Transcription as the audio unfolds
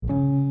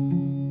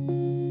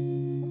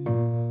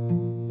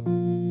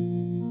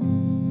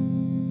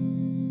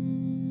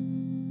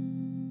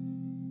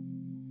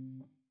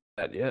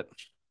Not yet.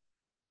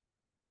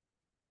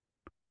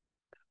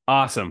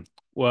 Awesome.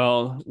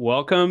 Well,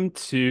 welcome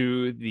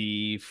to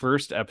the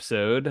first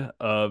episode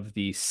of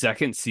the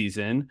second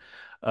season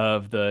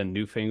of the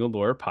Newfangled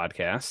Lore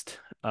podcast.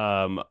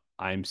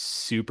 I'm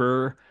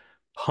super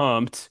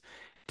pumped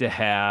to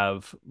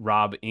have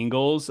Rob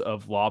Ingalls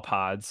of Law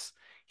Pods.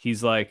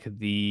 He's like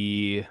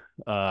the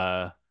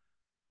uh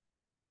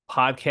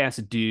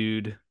podcast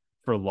dude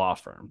for law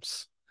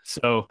firms.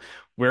 So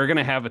we're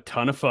gonna have a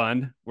ton of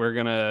fun. We're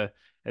gonna,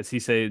 as he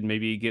said,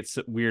 maybe get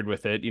weird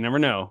with it. You never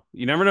know.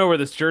 You never know where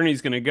this journey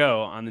is gonna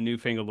go on the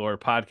Newfangled Lore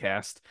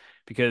podcast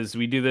because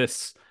we do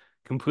this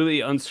completely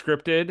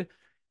unscripted,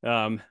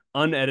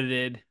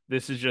 unedited.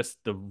 This is just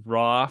the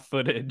raw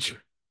footage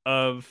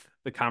of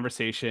the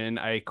conversation.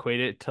 I equate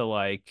it to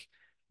like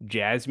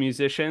jazz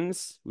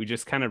musicians. We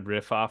just kind of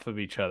riff off of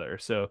each other.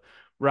 So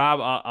Rob,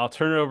 I'll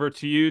turn it over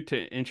to you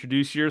to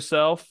introduce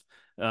yourself,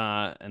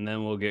 and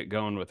then we'll get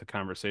going with the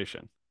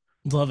conversation.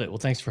 Love it. Well,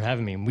 thanks for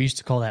having me. We used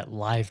to call that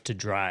live to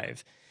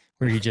drive,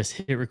 where you just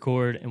hit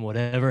record and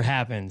whatever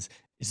happens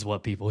is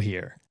what people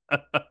hear.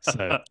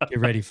 So get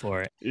ready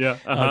for it. Yeah.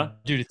 Uh-huh.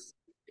 Dude,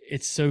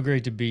 it's so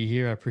great to be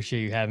here. I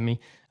appreciate you having me.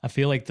 I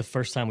feel like the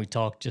first time we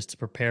talked just to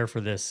prepare for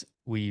this,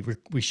 we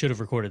should have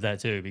recorded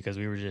that too because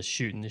we were just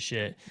shooting the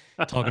shit,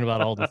 talking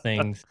about all the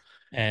things.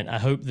 And I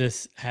hope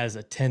this has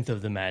a tenth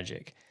of the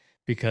magic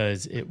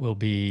because it will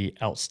be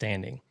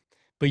outstanding.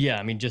 But yeah,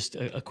 I mean, just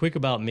a quick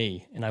about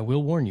me, and I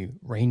will warn you,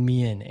 rein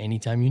me in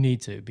anytime you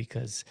need to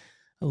because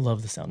I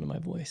love the sound of my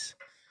voice.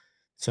 Well,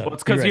 So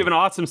it's be because you have ready.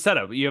 an awesome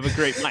setup. You have a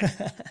great mic.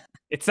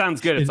 It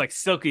sounds good. It's it, like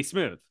silky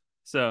smooth.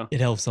 So,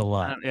 it helps a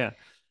lot. yeah.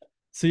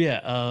 So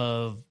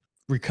yeah,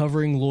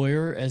 recovering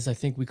lawyer, as I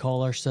think we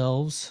call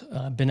ourselves.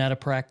 Been out of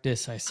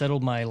practice. I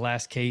settled my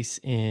last case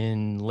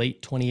in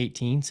late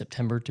 2018,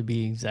 September to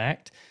be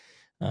exact.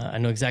 I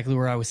know exactly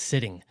where I was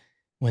sitting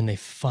when they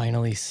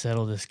finally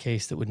settled this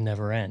case that would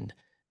never end.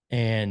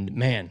 And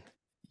man,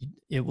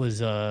 it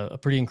was a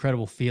pretty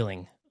incredible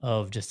feeling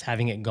of just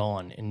having it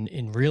gone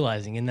and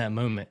realizing in that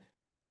moment,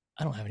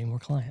 I don't have any more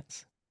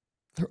clients.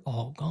 They're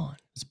all gone.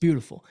 It's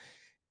beautiful.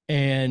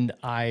 And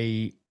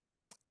I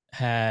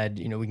had,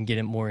 we can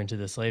get more into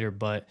this later,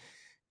 but,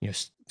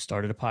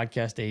 started a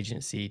podcast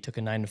agency, took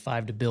a 9 to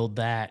 5 to build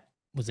that,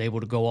 was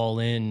able to go all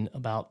in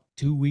about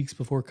 2 weeks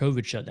before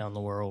COVID shut down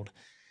the world.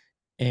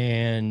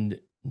 And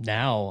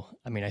now,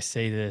 I mean, I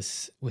say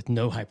this with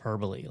no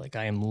hyperbole, like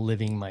I am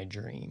living my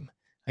dream.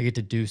 I get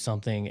to do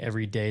something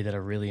every day that I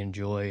really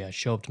enjoy. I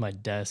show up to my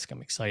desk,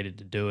 I'm excited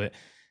to do it.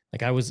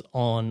 Like I was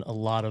on a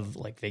lot of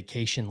like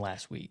vacation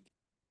last week.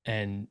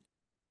 And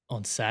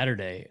on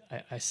Saturday,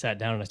 I sat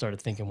down and I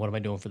started thinking, what am I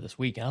doing for this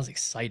week? And I was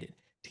excited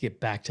to get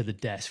back to the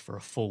desk for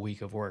a full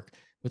week of work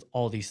with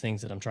all these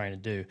things that I'm trying to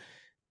do.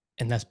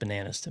 And that's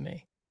bananas to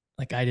me.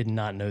 Like I did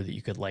not know that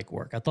you could like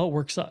work. I thought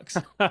work sucks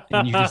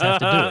and you just have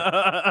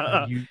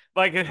to do it.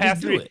 Like you Like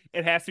just do it.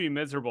 it has to be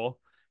miserable,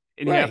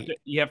 and Right.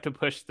 you have to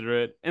push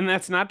through it. And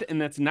that's not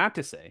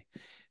to say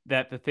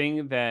that the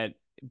thing that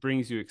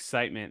brings you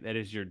excitement, that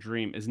is your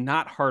dream, is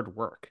not hard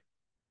work.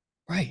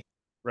 Right.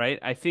 Right?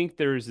 I think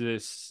there's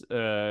this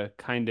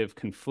kind of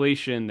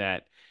conflation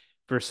that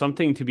for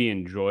something to be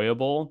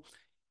enjoyable,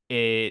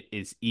 it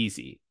is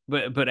easy.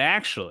 But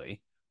actually,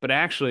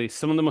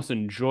 some of the most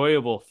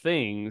enjoyable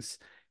things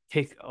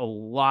take a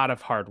lot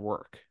of hard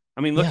work.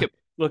 I mean, Yeah.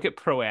 look at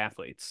pro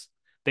athletes.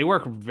 They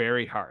work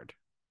very hard,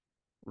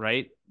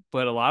 right?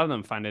 But a lot of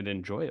them find it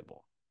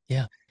enjoyable,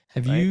 Yeah.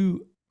 Have right?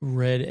 you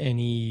read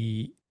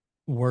any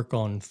work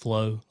on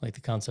flow, like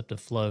the concept of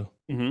flow?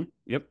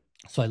 Yep.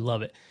 So I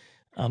love it.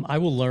 I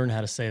will learn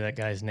how to say that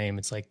guy's name.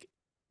 It's like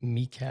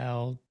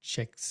Mikhail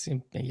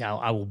Csikszentmihalyi. Yeah,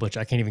 I will butcher.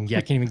 I can't even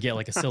get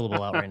like a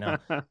syllable out right now.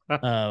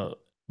 Uh,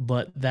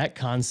 but that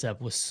concept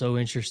was so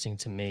interesting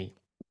to me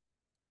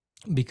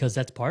because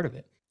that's part of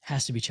it. It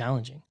has to be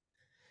challenging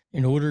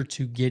in order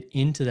to get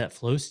into that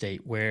flow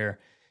state where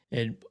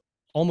it,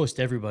 almost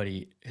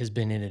everybody has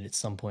been in it at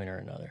some point or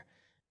another,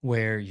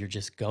 where you're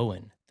just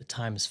going, the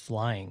time is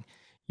flying,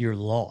 you're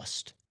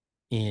lost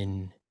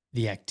in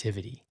the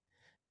activity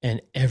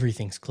and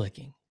everything's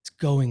clicking. It's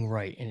going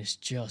right and it's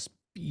just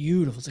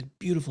beautiful. It's like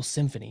beautiful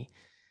symphony.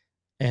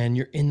 And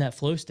you're in that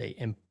flow state.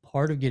 And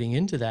part of getting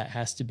into that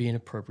has to be an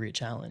appropriate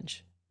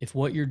challenge. If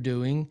what you're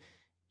doing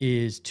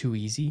is too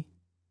easy,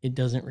 it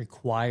doesn't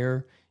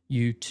require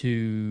you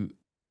to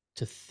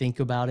think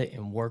about it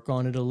and work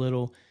on it a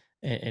little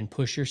and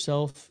push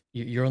yourself,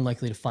 you're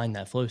unlikely to find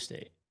that flow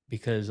state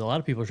because a lot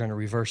of people are trying to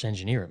reverse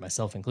engineer it,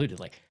 myself included.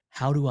 Like,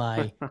 how do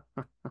I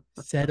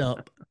set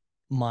up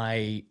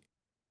my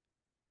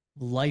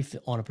life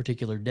on a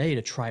particular day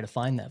to try to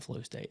find that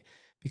flow state?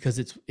 Because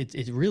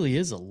it really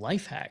is a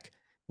life hack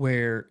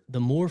where the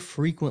more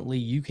frequently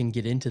you can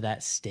get into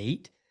that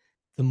state,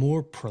 the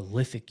more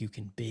prolific you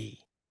can be.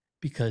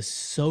 Because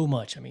so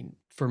much, I mean,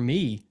 for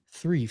me,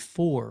 3,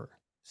 4,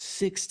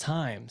 6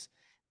 times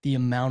the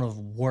amount of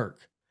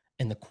work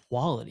and the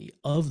quality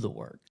of the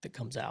work that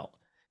comes out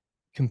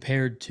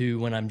compared to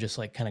when I'm just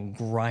like kind of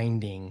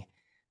grinding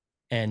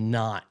and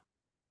not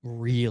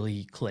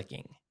really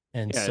clicking.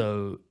 And Yeah,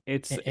 so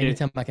it's it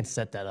anytime I can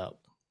set that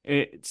up.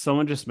 it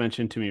someone just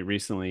mentioned to me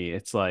recently,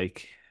 it's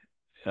like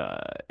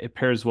it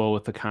pairs well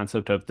with the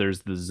concept of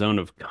there's the zone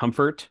of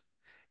comfort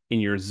in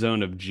your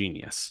zone of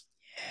genius.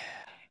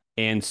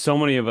 And so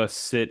many of us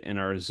sit in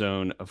our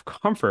zone of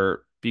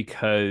comfort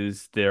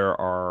because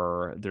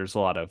there's a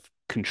lot of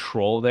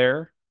control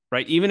there,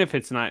 right? Even if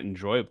it's not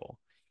enjoyable,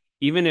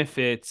 even if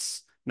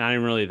it's not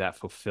even really that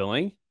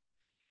fulfilling,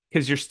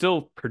 because you're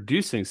still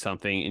producing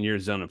something in your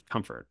zone of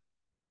comfort,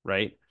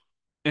 right?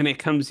 And it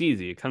comes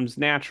easy, it comes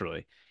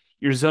naturally.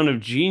 Your zone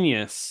of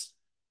genius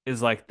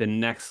is like the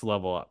next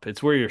level up.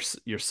 It's where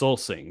your soul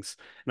sings.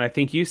 And I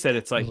think you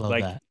said I love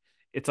that.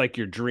 it's like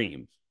your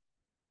dream,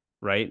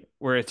 right?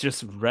 Where it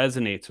just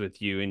resonates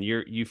with you and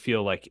you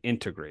feel like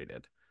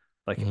integrated.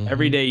 Like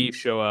every Hmm. day you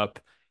show up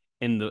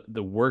and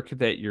the work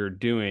that you're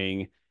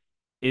doing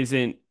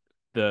isn't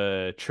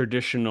the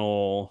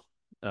traditional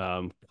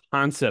um,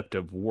 concept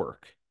of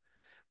work,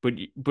 but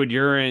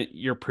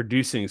you're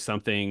producing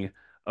something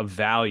of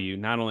value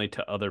not only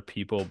to other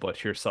people but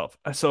to yourself.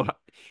 So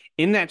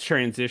in that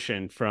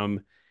transition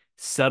from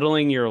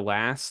settling your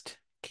last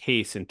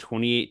case in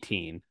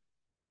 2018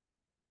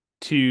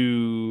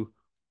 to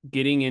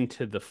getting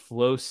into the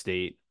flow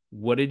state,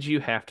 what did you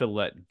have to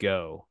let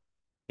go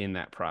in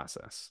that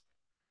process?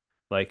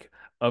 Like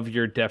of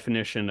your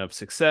definition of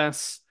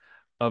success,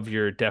 of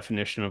your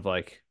definition of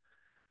like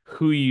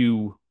who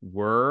you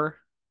were,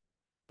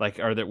 like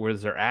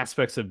was there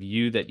aspects of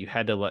you that you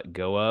had to let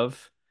go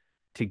of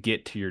to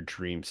get to your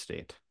dream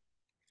state?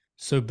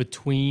 So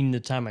between the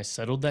time I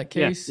settled that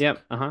Yeah, case,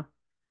 yep, uh-huh.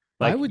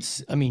 I Like would,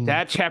 I mean,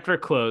 that chapter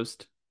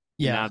closed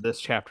and now yeah. this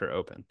chapter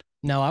opened.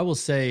 Now I will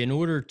say, in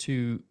order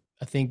to,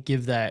 I think,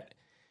 give that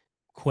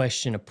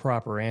question a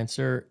proper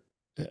answer,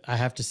 I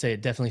have to say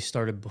it definitely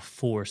started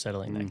before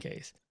settling that Mm,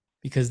 case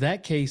because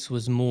that case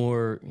was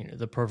more,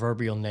 the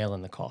proverbial nail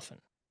in the coffin.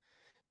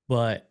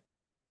 But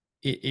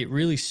it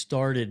really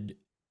started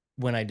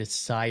when I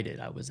decided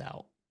I was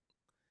out.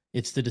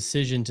 It's the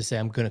decision to say,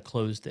 I'm going to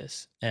close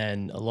this.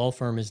 And a law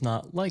firm is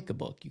not like a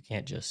book. You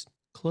can't just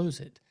close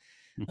it.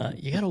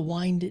 You got to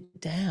wind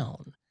it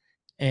down.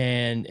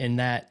 And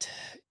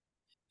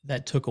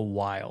that took a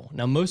while.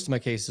 Now, most of my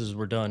cases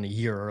were done a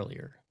year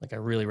earlier. Like I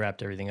really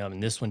wrapped everything up,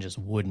 and this one just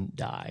wouldn't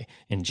die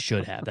and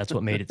should have. That's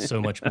what made it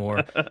so much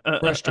more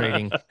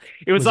frustrating.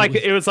 Was it was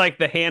it was like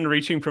the hand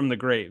reaching from the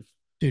grave.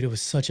 Dude, it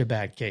was such a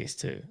bad case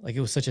too. Like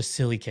it was such a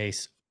silly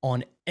case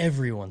on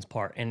everyone's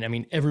part, and I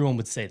mean everyone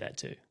would say that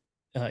too.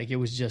 Like it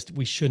was just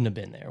we shouldn't have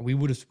been there. We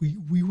would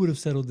have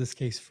settled this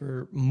case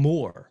for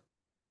more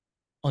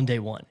on day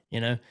one,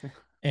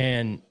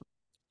 and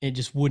it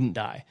just wouldn't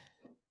die.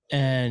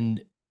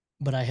 And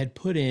but I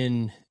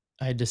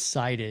had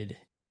decided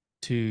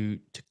to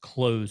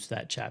close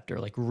that chapter,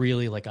 like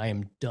really, like I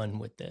am done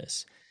with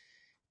this,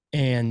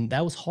 and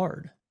that was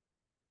hard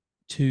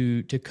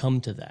to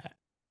come to that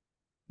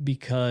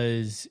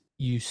because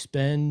you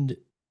spend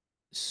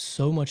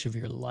so much of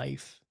your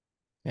life.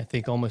 I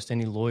think almost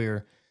any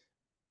lawyer,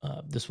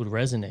 this would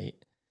resonate.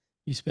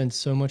 You spend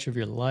so much of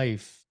your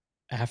life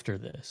after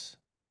this,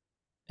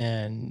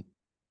 and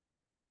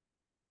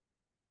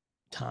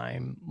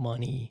time,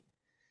 money,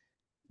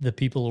 the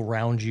people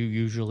around you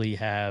usually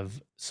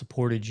have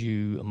supported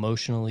you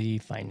emotionally,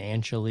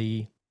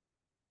 financially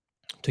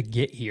to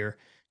get here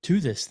to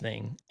this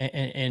thing.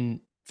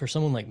 And for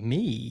someone like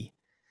me,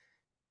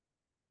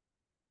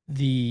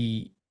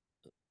 the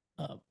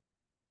uh,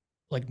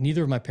 like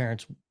neither of my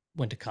parents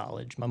went to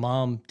college. My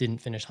mom didn't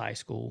finish high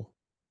school,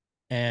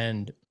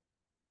 and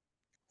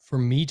for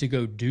me to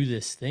go do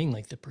this thing,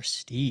 like the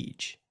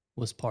prestige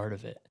was part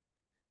of it.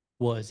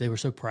 Was they were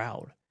so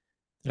proud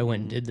that I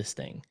went and Mhm. did this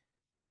thing,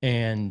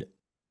 and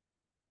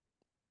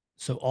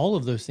so all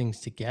of those things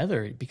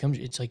together,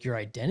 it's like your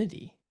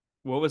identity.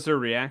 What was their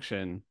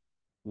reaction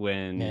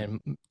when, Man,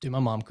 dude, my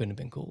mom couldn't have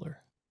been cooler.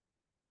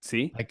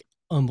 see, Like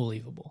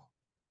unbelievable.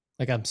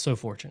 Like I'm so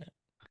fortunate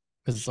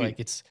because it's she, like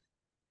it's.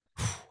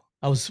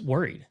 I was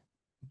worried,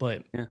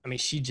 but yeah. I mean,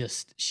 she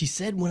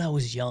said when I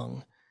was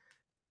young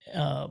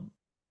uh,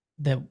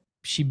 that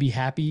she'd be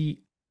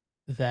happy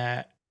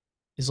that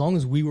as long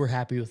as we were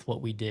happy with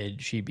what we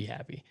did, she'd be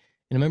happy.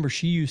 And I remember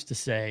she used to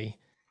say,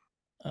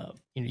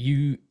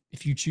 you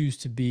if you choose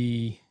to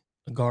be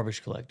a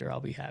garbage collector, I'll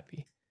be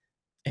happy.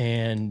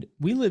 And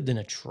we lived in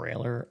a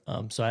trailer,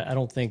 so I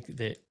don't think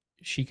that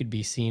she could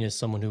be seen as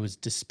someone who was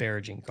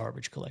disparaging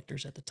garbage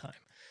collectors at the time.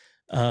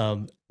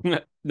 Um,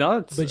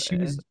 No, but she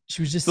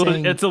was just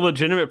saying, it's a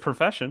legitimate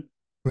profession.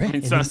 I right,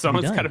 mean, it needs to be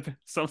done.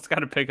 someone's got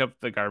to pick up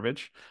the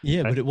garbage,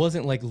 Yeah, but right? it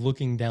wasn't like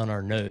looking down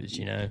our nose.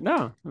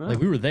 No, Like no,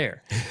 we were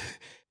there.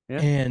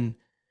 yeah. And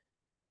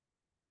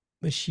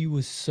but she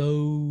was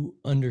so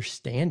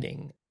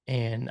understanding.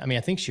 And I mean,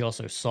 I think she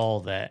also saw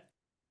that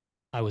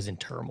I was in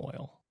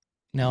turmoil.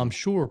 Now, I'm Mm.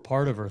 sure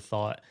part of her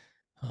thought,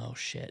 "Oh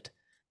shit,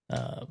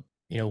 uh,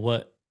 you know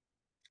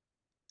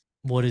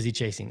what is he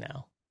chasing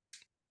now?"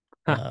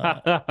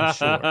 I'm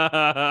sure.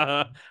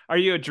 Are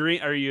you a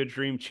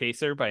dream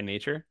chaser by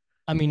nature?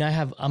 I mean,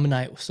 I'm an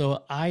I.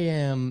 So I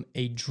am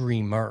a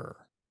dreamer.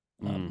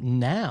 Mm.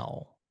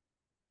 Now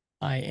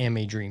I am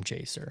a dream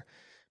chaser,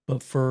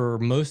 but for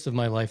most of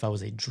my life, I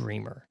was a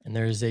dreamer, and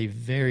there's a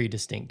very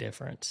distinct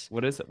difference.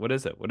 What is it? What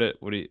is it?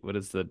 What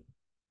is the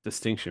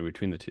distinction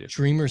between the two?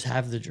 Dreamers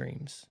have the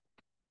dreams,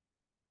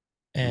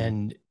 Mm.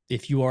 and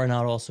if you are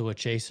not also a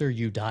chaser,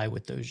 you die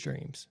with those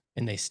dreams,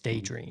 and they stay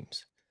Mm.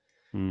 dreams.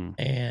 Mm.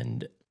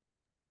 And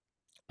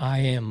I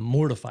am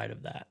mortified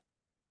of that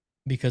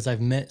because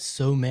I've met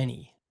so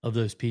many of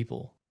those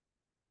people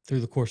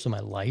through the course of my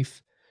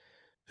life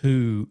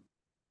who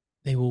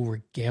they will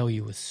regale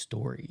you with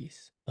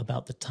stories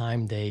about the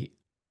time they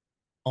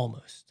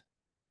almost,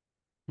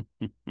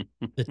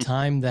 the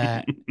time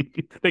that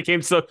They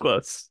came so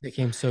close. they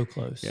came so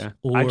close, Yeah.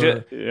 or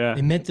Yeah.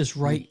 they met this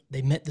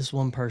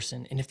one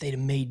person, and if they'd have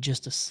made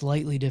just a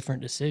slightly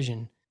different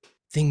decision,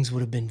 things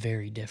would have been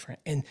very different.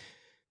 And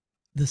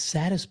the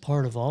saddest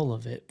part of all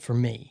of it for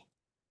me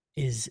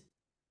is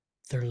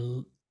their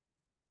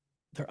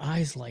their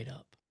eyes light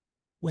up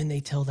when they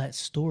tell that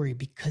story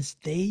because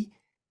they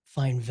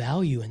find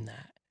value in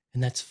that,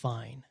 and that's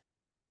fine.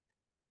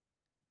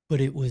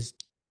 But it was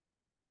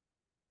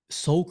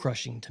soul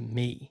crushing to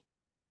me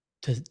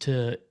to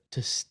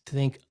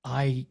think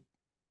I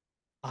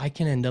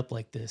can end up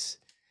like this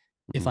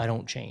if Mm. I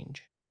don't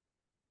change.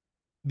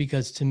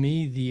 Because to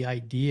me, the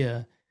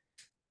idea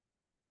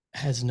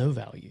has no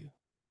value.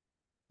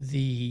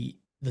 The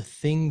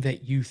thing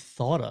that you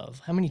thought of,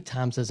 how many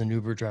times has an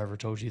Uber driver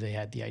told you they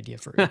had the idea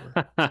for Uber?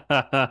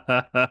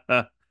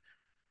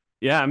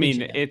 Yeah, I Kid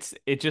mean, you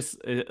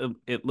not.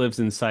 it lives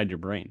inside your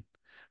brain,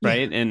 Yeah,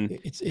 right? And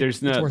there's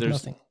it's no worth there's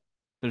nothing.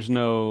 there's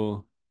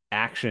no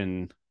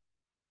action.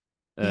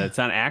 Yeah, It's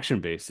not action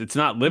based. It's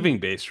not yeah. living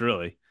based,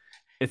 really.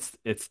 It's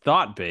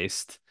thought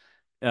based.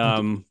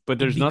 But It'd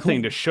there's be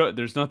nothing to cool, show.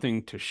 There's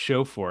nothing to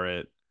show for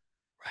it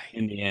right?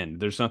 in the end.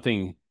 There's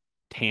nothing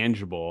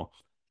tangible.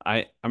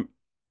 I'm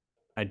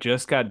I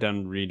just got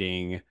done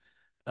reading.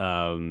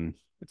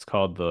 It's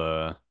called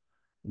The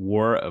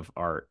War of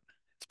Art.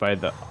 It's by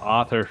the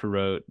author who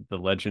wrote The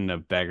Legend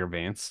of Bagger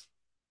Vance.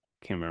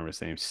 Can't remember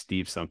his name,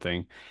 Steve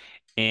something.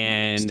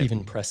 And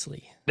Stephen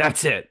Presley.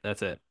 that's it.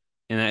 That's it.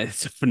 And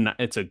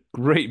it's a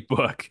great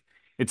book.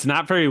 It's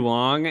not very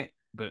long,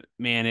 but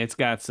man, it's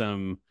got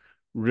some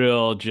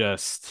real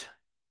just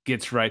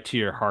gets right to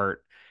your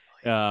heart.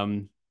 Oh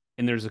Um,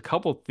 and there's a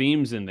couple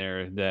themes in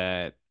there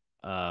that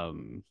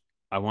um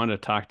I want to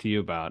talk to you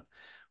about.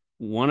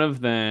 One of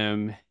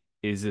them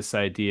is this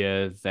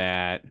idea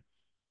that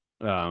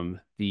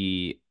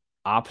the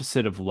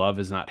opposite of love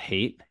is not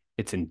hate,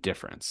 it's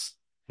indifference.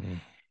 yeah. Mm.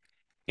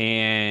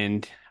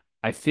 And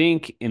I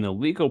think in the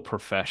legal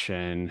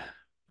profession,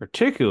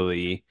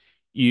 particularly,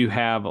 you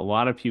have a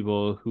lot of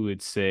people who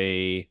would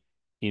say,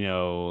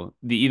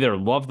 they either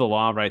love the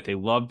law, right? They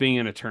love being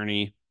an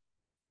attorney.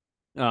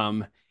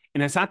 Um,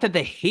 and it's not that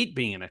they hate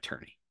being an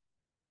attorney.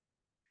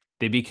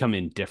 They become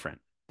indifferent.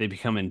 They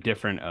become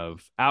indifferent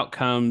of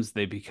outcomes.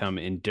 They become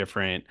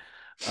indifferent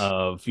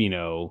of,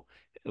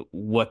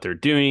 what they're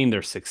doing,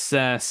 their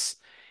success.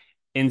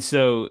 And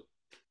so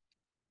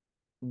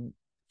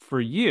for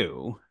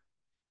you,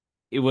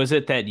 was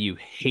it that you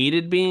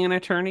hated being an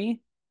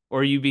attorney,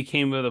 or you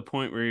became to the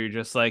point where you're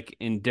just like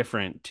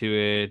indifferent to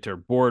it or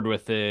bored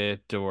with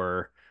it,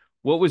 or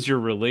what was your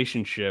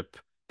relationship?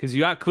 Because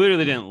you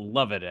clearly Yeah. didn't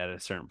love it at a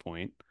certain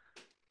point.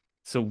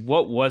 So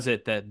what was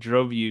it that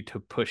drove you to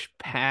push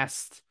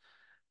past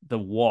the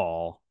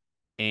wall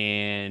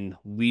and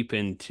leap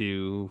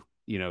into,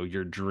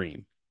 your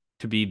dream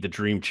to be the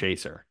dream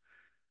chaser?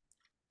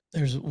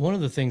 There's one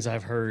of the things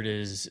I've heard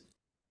is,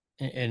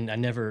 and I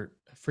never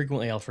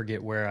frequently I'll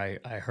forget where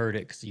I heard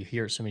it because you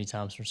hear it so many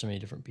times from so many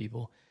different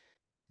people.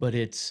 But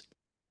it's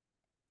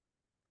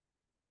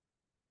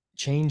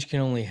change can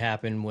only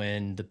happen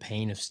when the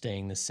pain of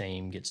staying the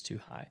same gets too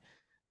high.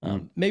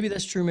 Mm. Maybe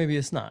that's true, maybe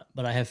it's not,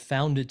 but I have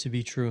found it to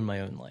be true in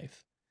my own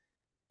life.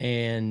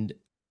 And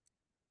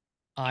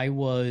I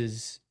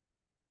was,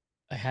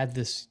 I had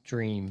this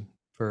dream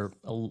for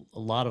a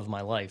lot of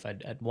my life.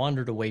 I'd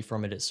wandered away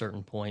from it at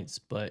certain points,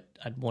 but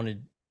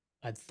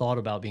I'd thought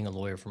about being a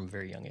lawyer from a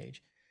very young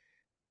age.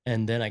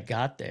 And then I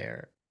got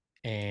there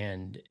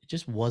and it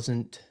just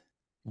wasn't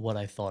what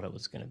I thought it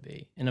was going to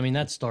be. And I mean,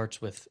 that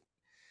starts with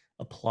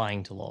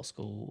applying to law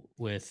school,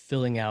 with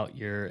filling out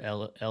your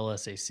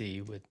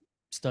LSAC, with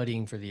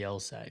studying for the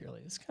LSAT. You're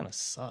like, this kind of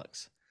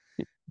sucks.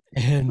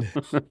 And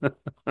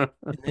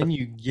and then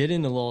you get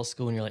into law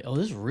school and you're like, oh,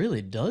 this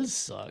really does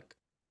suck.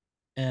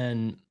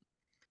 And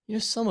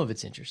some of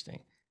it's interesting,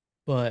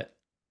 but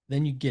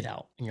then you get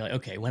out and you're like,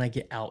 okay, when I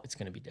get out, it's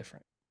going to be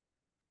different.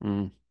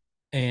 Mm.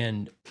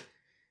 And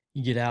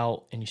you get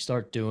out and you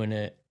start doing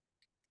it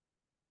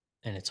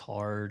and it's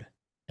hard.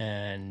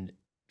 And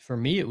for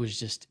me, it was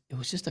just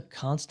a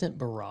constant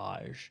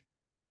barrage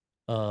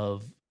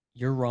of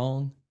you're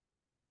wrong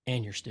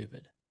and you're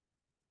stupid.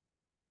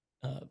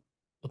 Uh,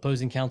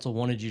 Opposing counsel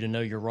wanted you to know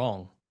you're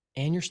wrong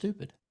and you're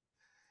stupid.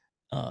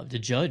 The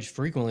judge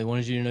frequently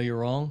wanted you to know you're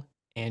wrong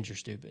and you're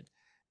stupid.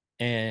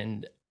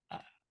 And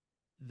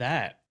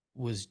that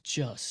was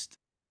just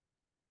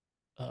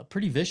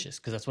pretty vicious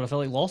because that's what I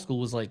felt like law school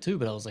was like too.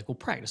 But I was like, well,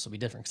 practice will be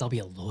different because I'll be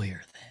a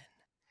lawyer then.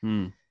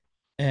 Hmm.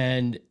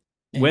 And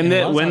When and a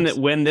that lot of times,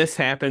 when this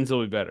happens,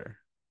 it'll be better.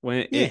 When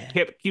it yeah,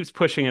 keeps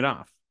pushing it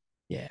off,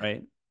 yeah,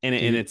 right? And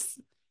dude, it's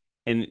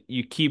and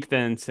you keep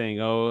then saying,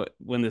 "Oh,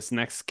 when this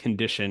next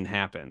condition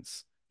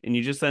happens," and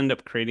you just end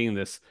up creating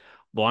this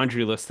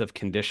laundry list of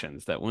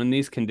conditions that when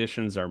these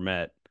conditions are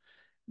met,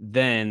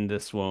 then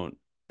this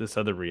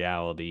other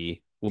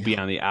reality will be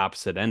yeah, on the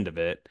opposite end of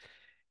it.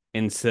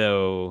 And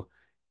so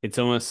it's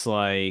almost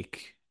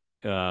like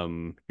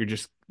you're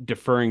just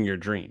deferring your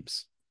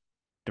dreams,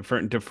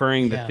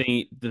 yeah.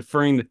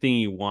 deferring the thing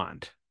you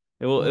want.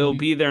 Well, It'll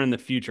be there in the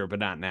future, but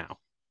not now.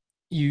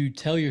 you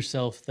tell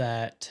yourself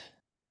that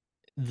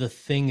the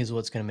thing is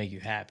what's going to make you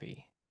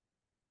happy.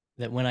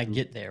 That when I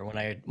get there, when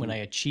I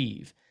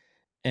achieve,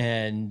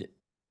 and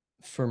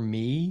for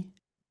me,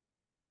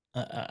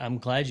 I'm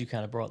glad you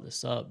kind of brought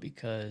this up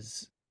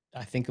because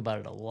I think about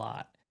it a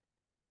lot.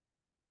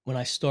 When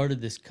I started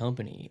this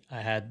company,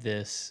 I had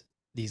these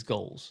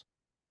goals,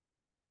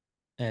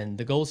 and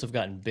the goals have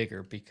gotten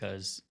bigger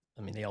because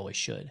I mean they always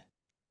should.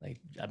 Like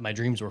my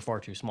dreams were far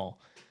too small,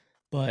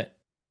 but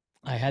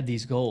I had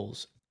these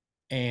goals,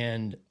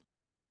 and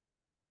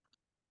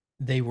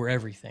they were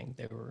everything.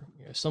 They were,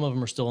 some of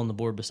them are still on the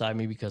board beside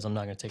me because I'm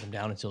not going to take them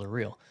down until they're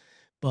real.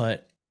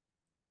 But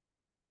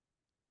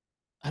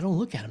I don't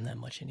look at them that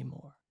much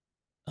anymore,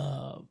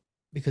 uh,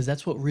 because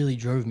that's what really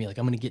drove me. Like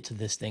I'm going to get to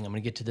this thing. I'm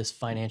going to get to this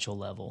financial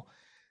level.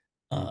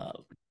 Mm. Uh,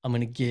 I'm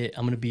going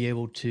to be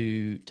able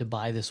to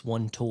buy this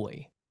one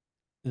toy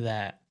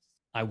that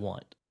I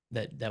want.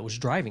 That was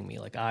driving me.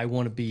 Like I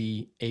want to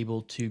be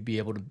able to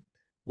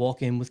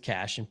walk in with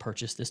cash and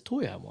purchase this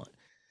toy I want,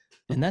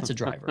 and that's a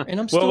driver. And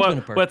I'm still going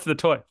to purchase.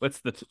 What's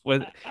the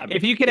toy?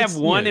 If you could have It's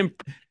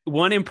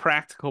one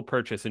impractical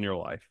purchase in your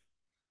life,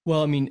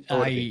 well, I mean, what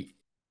would it be?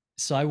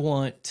 I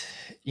want,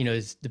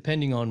 it's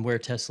depending on where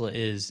Tesla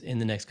is in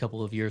the next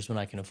couple of years when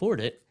I can afford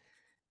it,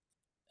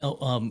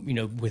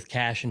 with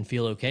cash and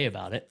feel okay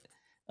about it.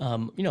 I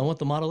want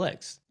the Model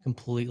X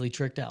completely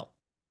tricked out.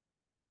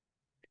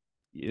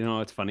 You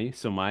know, it's funny.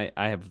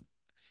 I have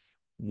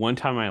one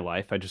time in my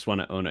life, I just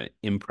want to own an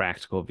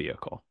impractical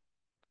vehicle,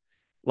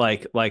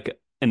 like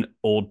an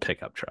old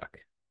pickup truck,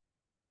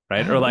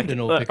 I right? have owned an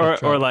old pickup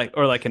truck. Or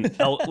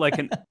like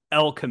an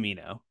El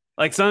Camino,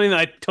 like something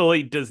that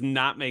totally does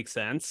not make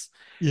sense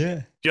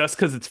Yeah. just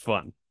because it's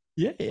fun.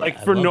 Yeah, yeah, Like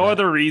I for love no that.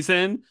 other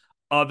reason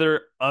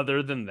other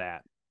than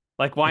that.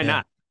 Like why Yeah.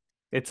 not?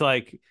 It's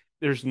like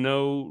there's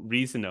no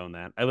reason to own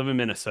that. I live in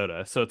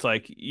Minnesota, so it's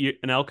like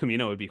an El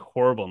Camino would be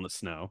horrible in the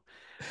snow,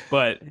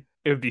 but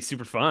it would be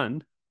super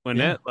fun, wouldn't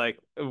Yeah. it? Like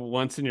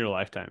once in your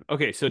lifetime.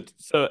 Okay, so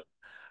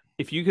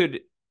if you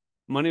could,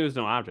 money was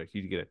no object,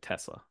 you'd get a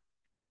Tesla.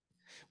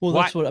 Well,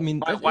 Why? that's what I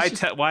mean. It's just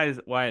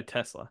Why a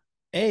Tesla?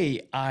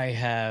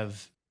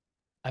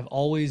 I've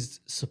always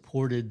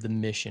supported the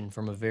mission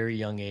from a very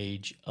young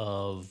age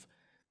of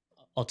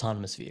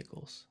autonomous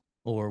vehicles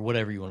or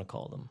whatever you want to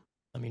call them.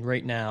 I mean,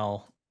 right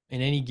now,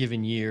 in any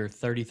given year,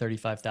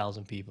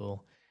 35,000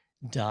 people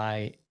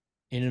die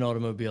in an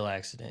automobile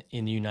accident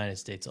in the United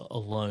States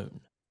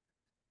alone.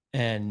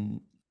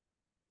 And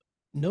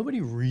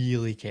nobody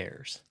really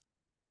cares.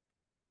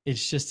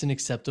 It's just an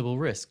acceptable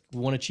risk.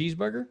 Want a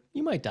cheeseburger?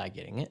 You might die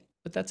getting it,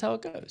 but that's how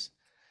it goes.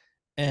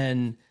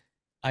 And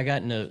I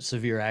got in a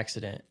severe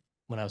accident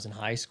when I was in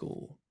high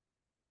school.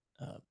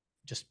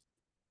 Just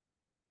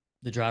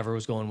the driver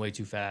was going way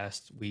too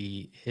fast.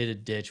 We hit a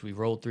ditch. We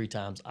rolled 3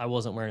 times. I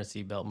wasn't wearing a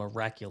seatbelt.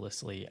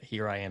 Miraculously,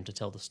 here I am to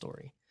tell the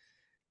story.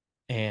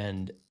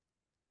 And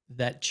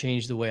that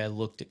changed the way I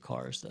looked at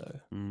cars, though.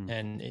 Mm,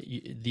 And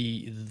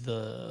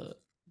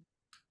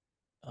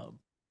uh,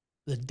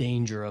 the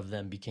danger of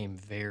them became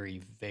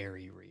very,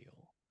 very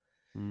real.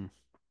 mm,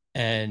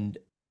 And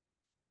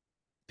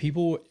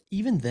people,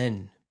 even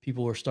then,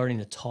 people were starting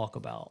to talk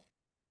about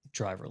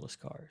driverless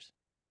cars.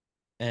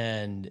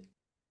 And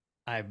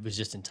I was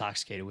just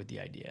intoxicated with the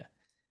idea.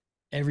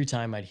 Every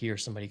time I'd hear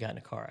somebody got in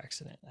a car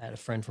accident, I had a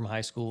friend from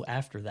high school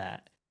after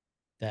that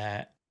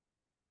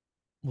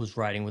was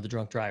riding with a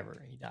drunk driver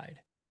and he died.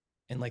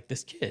 And like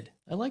this kid,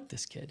 I like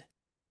this kid.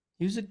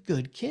 He was a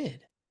good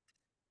kid.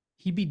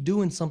 He'd be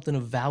doing something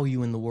of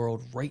value in the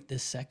world right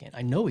this second.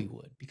 I know he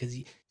would because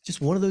he's just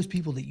one of those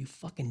people that you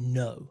fucking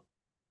know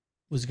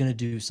was going to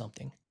do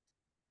something.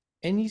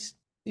 And he's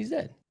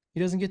dead. He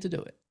doesn't get to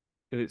do it.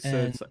 So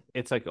And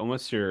it's like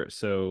almost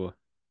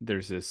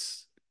there's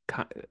this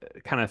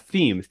kind of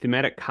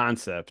thematic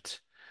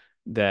concept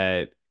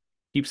that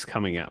keeps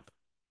coming up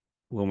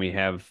when we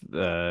have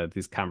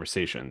these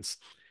conversations,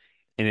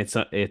 and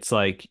it's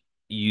like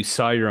you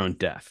saw your own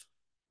death,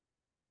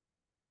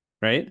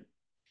 right?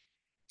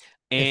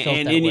 it felt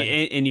And that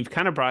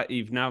way.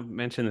 you've now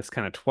mentioned this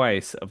kind of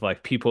twice of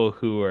like people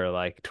who are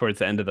like towards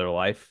the end of their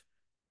life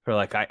who are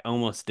like I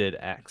almost did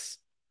X.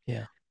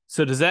 Yeah.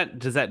 So does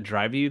that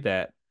drive you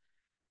that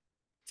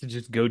to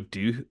just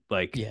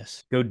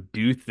Yes. go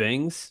do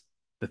things,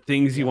 the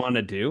things you Yeah. want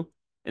to do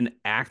and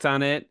act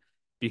on it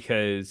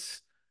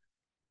because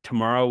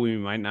tomorrow we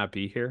might not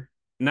be here.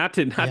 not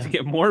to Yeah.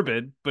 get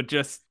morbid, but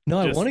just No,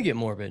 I want just to get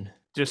morbid.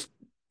 just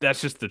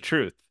that's just the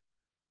truth.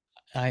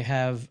 I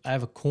have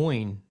a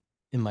coin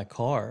in my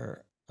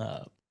car,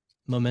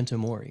 Memento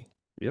Mori,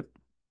 Yep.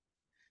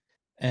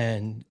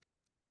 and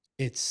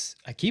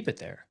I keep it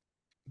there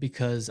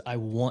because I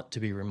want to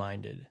be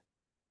reminded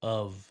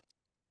of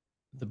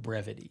the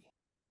brevity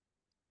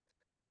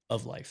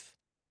of life,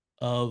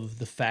 of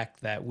the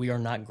fact that we are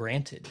not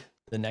granted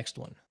the next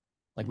one.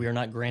 Like we are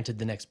not granted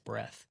the next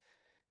breath.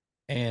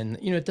 And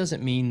it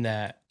doesn't mean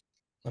that.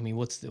 I mean,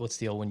 what's the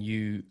old when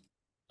you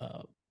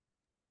uh,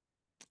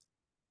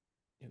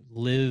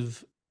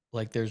 live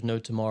like there's no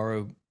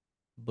tomorrow,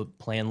 but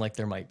plan like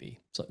there might be.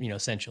 So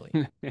essentially.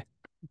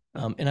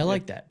 And I Yeah.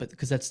 like that, but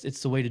because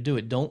it's the way to do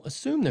it. Don't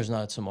assume there's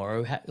not a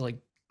tomorrow. Like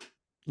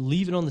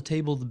leave it on the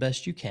table the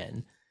best you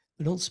can,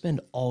 but don't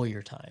spend all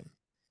your time.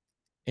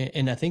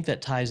 And I think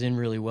that ties in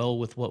really well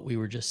with what we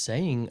were just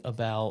saying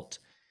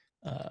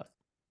uh,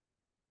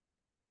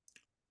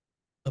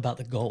 about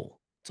the goal.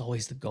 It's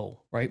always the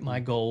goal, right? My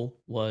Mm. goal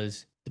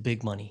was the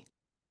big money.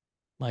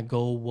 My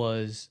goal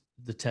was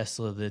the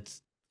Tesla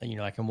that's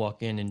I can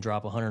walk in and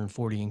drop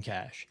 140 in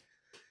cash.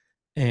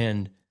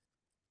 And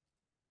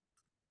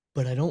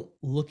but I don't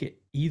look at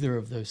either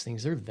of those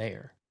things. They're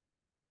there,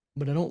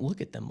 but I don't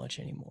look at them much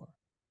anymore.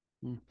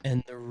 Mm.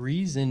 And the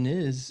reason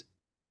is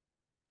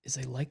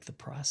I like the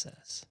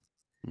process.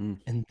 Mm.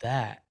 And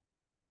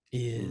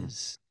Mm.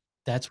 is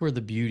that's where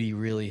the beauty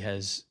really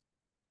has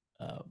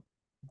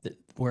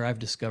where I've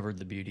discovered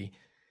the beauty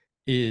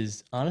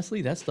is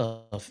honestly that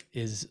stuff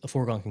is a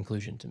foregone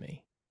conclusion to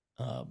me.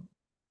 Um,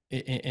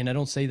 and I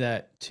don't say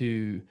that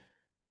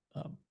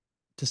um,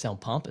 to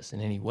sound pompous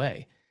in any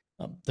way.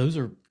 Those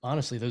are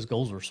honestly those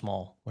goals were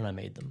small when I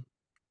made them.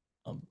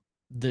 Um,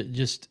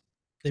 just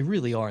they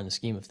really are in the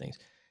scheme of things,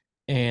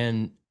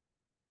 and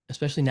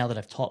especially now that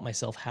I've taught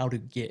myself how to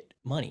get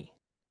money,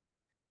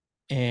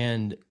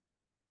 and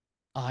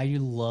I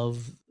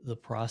love the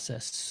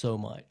process so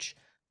much.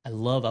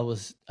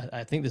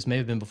 I think this may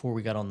have been before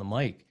we got on the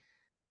mic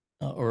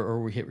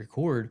or we hit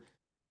record,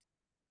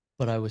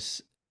 but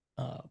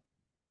uh,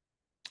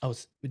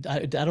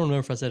 I don't know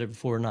if I said it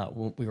before or not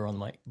when we were on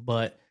the mic,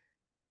 but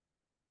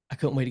I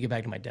couldn't wait to get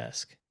back to my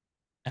desk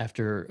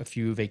after a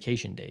few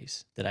vacation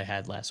days that I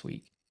had last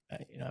week.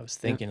 I was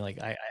Yeah. thinking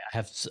like I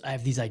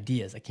have these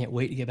ideas. I can't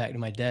wait to get back to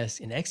my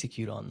desk and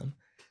execute on them.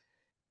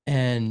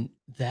 And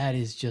that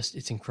is just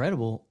it's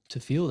incredible to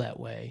feel that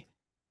way.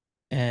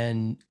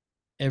 And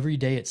every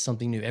day it's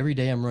something new. Every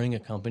day I'm running a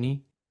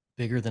company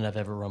bigger than I've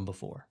ever run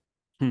before.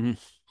 Mhm.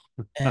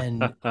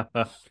 And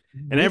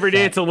And with every day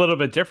that, it's a little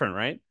bit different,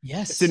 right?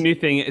 It's a yes, new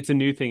thing. It's a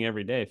new thing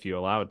every day if you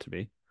allow it to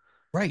be.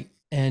 right.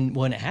 And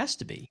when it has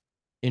to be,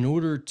 in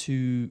order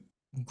to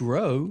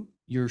grow,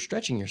 you're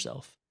stretching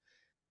yourself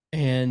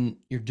and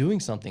you're doing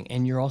something.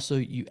 And you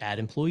add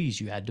employees,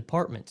 you add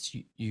departments,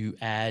 you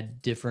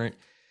add different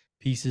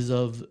pieces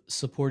of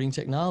supporting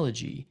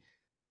technology,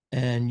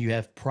 and you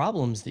have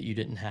problems that you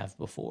didn't have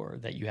before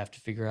that you have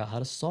to figure out how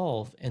to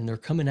solve. And they're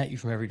coming at you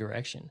from every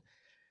direction.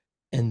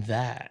 And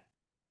that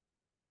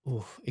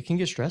oof, it can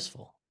get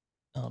stressful.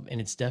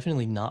 And it's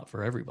definitely not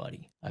for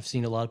everybody. I've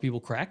seen a lot of people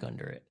crack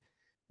under it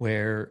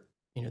where,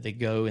 they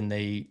go and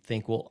they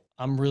think, well,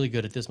 I'm really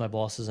good at this. My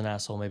boss is an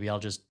asshole. Maybe I'll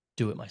just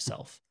do it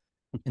myself.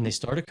 And they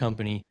start a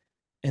company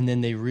and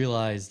then they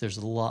realize there's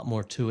a lot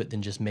more to it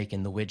than just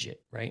making the widget,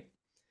 right?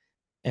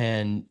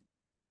 And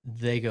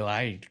they go,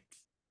 I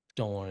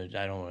don't want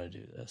to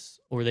do this.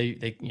 Or they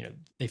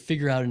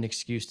figure out an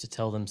excuse to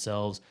tell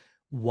themselves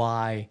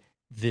why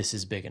this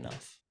is big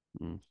enough,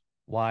 Mm.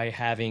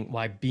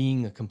 why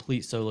being a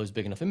complete solo is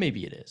big enough. And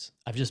maybe it is.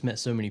 I've just met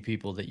so many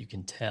people that you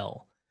can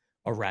tell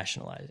are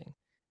rationalizing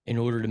in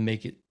order to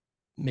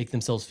make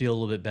themselves feel a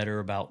little bit better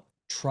about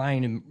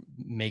trying to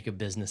make a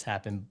business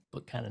happen,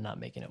 but kind of not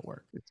making it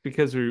work. It's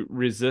because we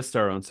resist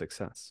our own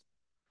success.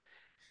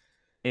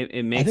 It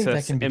I makes think that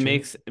us can be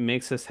true. it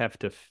makes us have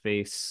to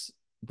face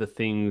the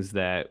things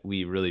that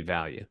we really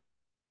value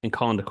and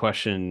call into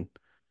question,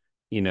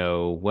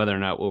 whether or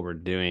not what we're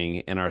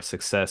doing and our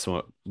success and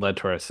what led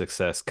to our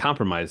success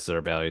compromises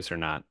our values or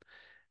not.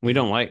 Mhm. We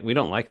don't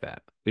like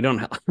that. We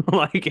don't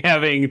like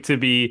having to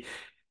be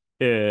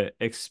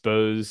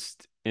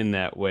exposed in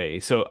that way.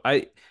 So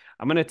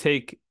I'm gonna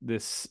take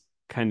this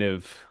kind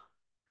of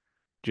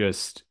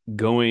just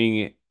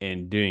going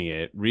and doing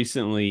it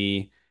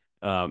recently,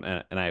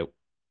 and I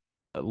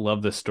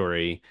love the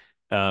story.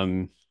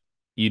 Um,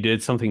 you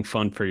did something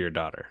fun for your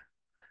daughter.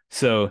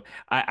 So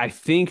I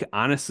think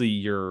honestly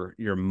your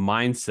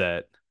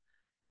mindset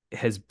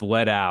has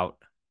bled out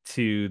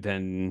to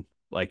then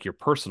like your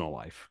personal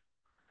life.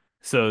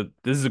 So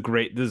this is a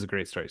great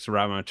story. So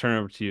Rob, I'm gonna turn it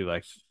over to you.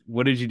 Like,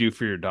 what did you do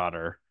for your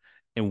daughter,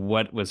 and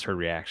what was her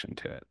reaction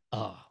to it?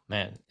 Oh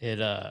man, it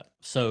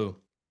so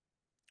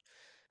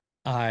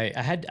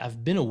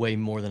I've been away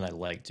more than I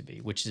like to be,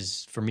 which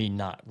is for me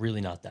not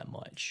really not that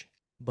much.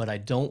 But I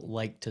don't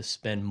like to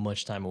spend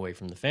much time away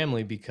from the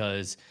family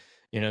because,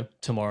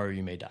 tomorrow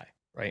you may die,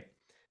 right?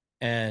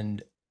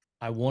 And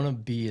I want to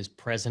be as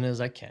present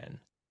as I can.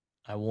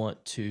 I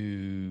want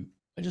to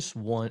I just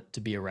want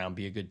to be around,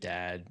 be a good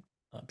dad,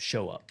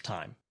 show up,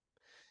 time.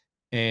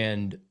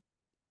 And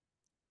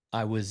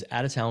I was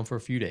out of town for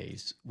a few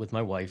days with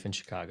my wife in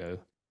Chicago,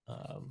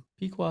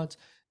 Pequods,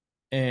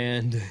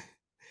 and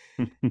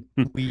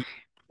we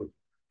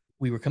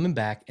we were coming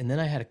back, and then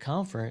I had a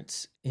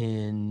conference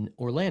in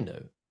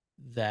Orlando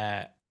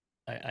that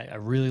I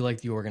really like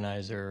the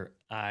organizer.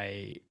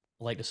 I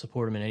like to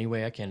support him in any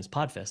way I can. It's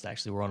Podfest,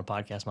 actually. We're on a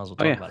podcast, might as well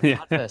Oh talk yeah, about it.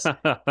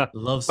 yeah. Podfest,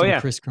 love Oh some yeah.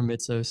 Chris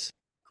Krimitsos,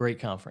 great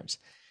conference.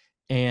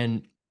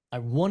 And I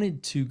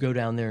wanted to go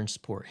down there and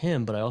support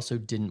him, but I also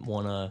didn't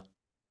want to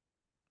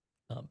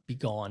be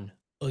gone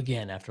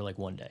again after like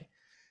one day.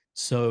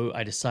 So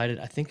I decided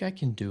I think I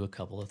can do a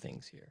couple of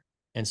things here.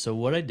 And so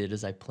what I did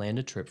is I planned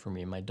a trip for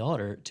me and my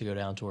daughter to go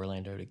down to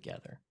Orlando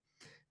together.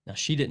 Now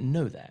she didn't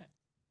know that.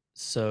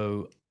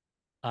 So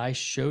I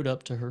showed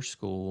up to her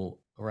school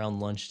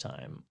around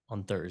lunchtime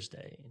on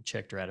Thursday and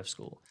checked her out of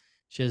school.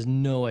 She has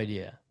no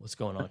idea what's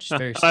going on. She's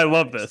very I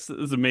love surprised. this. This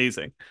is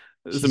amazing.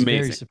 This is She's very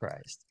amazing.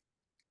 surprised.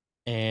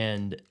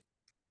 And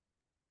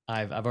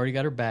I've already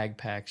got her bag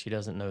packed. She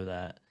doesn't know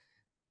that.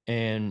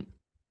 And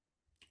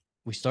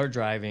we start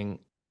driving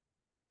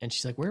and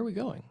she's like, "Where are we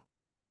going?"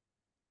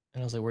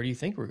 And I was like, "Where do you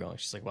think we're going?"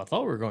 She's like, "Well, I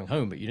thought we were going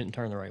home, but you didn't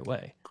turn the right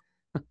way."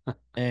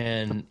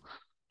 And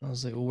I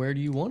was like, "Well, where do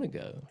you want to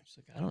go?" She's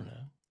like, "I don't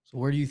know." So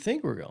where do you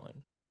think we're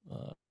going?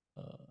 Uh,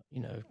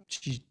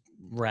 she's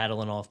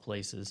rattling off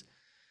places.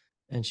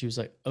 And she was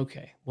like,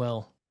 "Okay,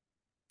 well,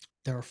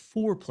 there are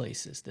four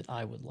places that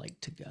I would like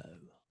to go."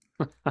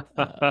 She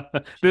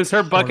This wants is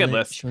her bucket Charlotte.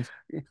 list. She wants,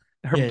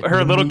 Her yeah, her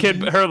the little kid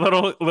movies. her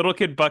little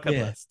kid bucket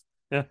Yeah. list.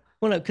 Yeah.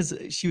 Well, no, because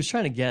she was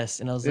trying to guess,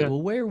 and I was like, Yeah.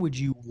 "Well, where would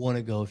you want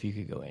to go if you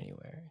could go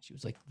anywhere?" And she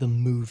was like, "The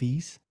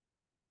movies,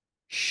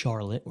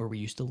 Charlotte, where we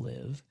used to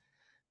live,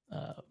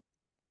 uh,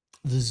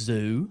 the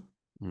zoo,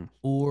 Hmm.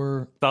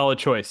 or Solid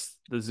choice.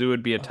 The zoo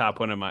would be a uh, top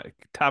one of my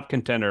top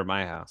contender at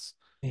my house.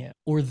 yeah,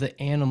 or the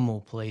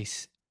animal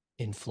place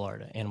in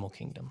Florida, Animal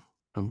Kingdom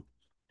Hmm.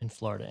 in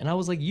Florida." And I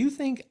was like, "You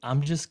think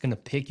I'm just gonna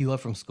pick you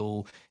up from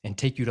school and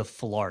take you to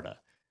Florida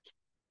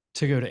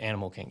to go to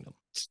Animal Kingdom?"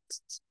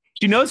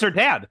 She knows her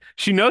dad.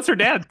 She knows her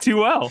dad too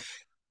well.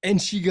 And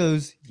she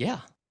goes,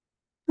 "Yeah."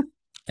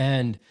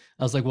 And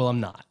I was like, "Well, I'm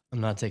not.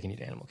 I'm not taking you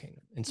to Animal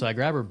Kingdom." And so I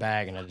grab her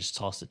bag and I just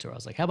tossed it to her. I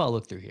was like, "How about I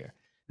look through here?"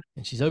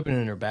 And she's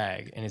opening her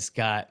bag and it's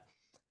got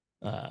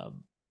uh,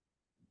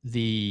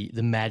 the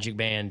magic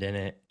band in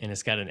it, and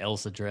it's got an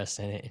Elsa dress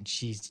in it. And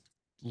she's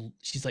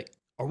like,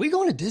 "Are we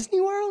going to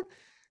Disney World?"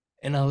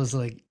 And I was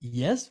like,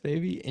 "Yes,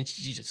 baby." And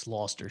she just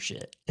lost her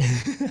shit.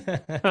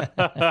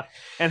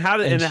 And how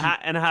did And she,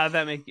 and how did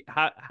that make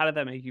how did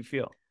that make you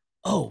feel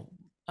oh,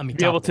 I mean, to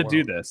be top able of the to do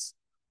world, this?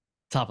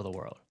 top of the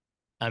world.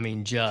 I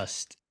mean,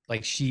 just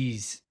like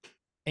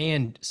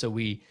and so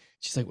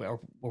she's like, "Well,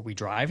 are we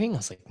driving?" I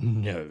was like,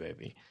 "No,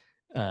 baby."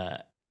 Uh,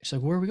 she's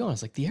like, "Where are we going?" I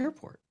was like, "The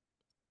airport."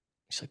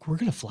 She's like, "We're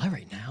gonna fly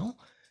right now,"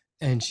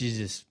 and she's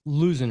just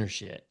losing her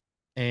shit.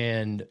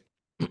 And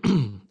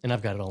and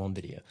I've got it all on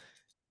video.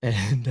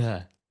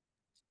 And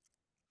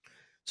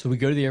so we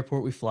go to the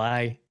airport. We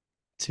fly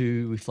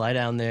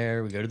down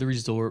there. We go to the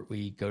resort.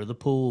 We go to the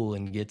pool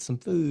and get some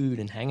food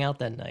and hang out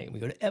that night. We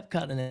go to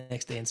Epcot the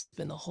next day and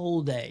spend the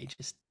whole day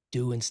just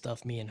doing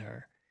stuff, me and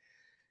her.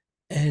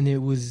 And it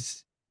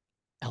was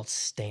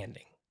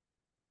outstanding.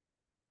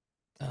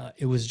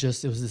 It was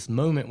this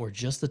moment where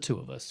just the two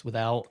of us,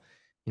 without,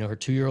 her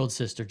 2-year-old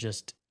sister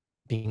just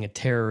being a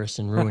terrorist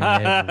and ruining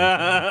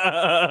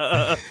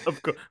everything.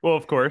 Of course. Well,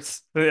 of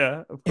course.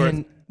 Yeah, of course.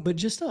 And but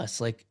just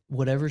us, like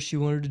whatever she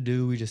wanted to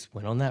do, we just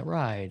went on that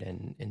ride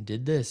and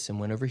did this and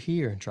went over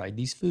here and tried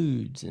these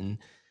foods and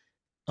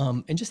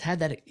just had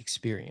that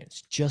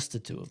experience, just the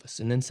two of us.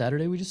 And then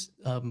Saturday we just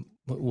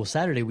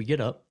Saturday we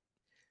get up,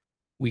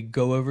 we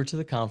go over to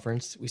the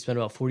conference, we spend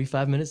about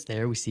 45 minutes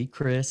there, we see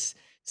Chris,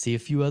 see a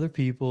few other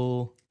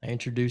people, I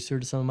introduce her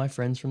to some of my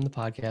friends from the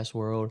podcast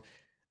world,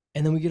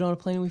 and then we get on a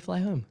plane and we fly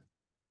home.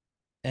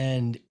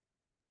 And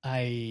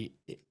I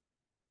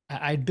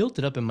I built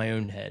it up in my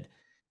own head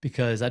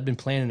because I'd been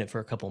planning it for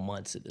a couple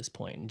months at this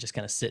point and just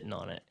kind of sitting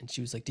on it. And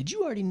she was like, "Did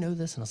you already know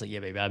this?" And I was like, "Yeah,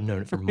 baby, I've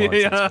known it for months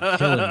and it's been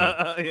killing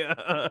me." Yeah,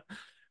 yeah.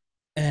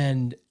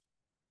 And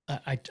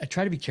I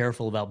try to be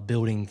careful about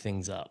building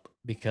things up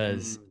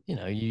because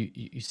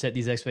Mm. you set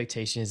these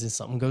expectations and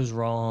something goes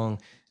wrong,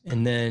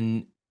 and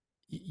then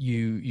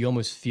you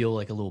almost feel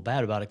like a little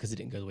bad about it because it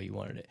didn't go the way you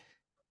wanted it.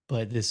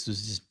 But this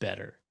was just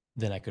better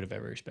than I could have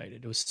ever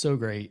expected. It was so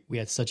great. We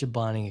had such a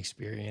bonding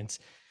experience,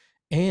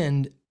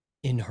 and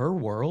in her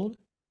world,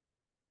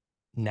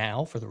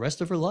 now for the rest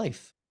of her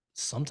life,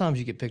 sometimes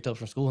you get picked up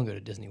from school and go to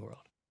Disney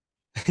World.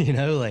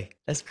 Like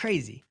that's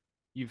crazy.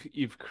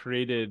 You've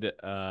created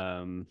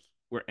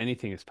where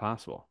anything is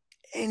possible.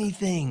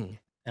 Anything.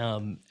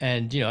 And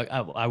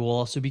I will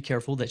also be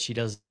careful that she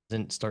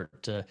doesn't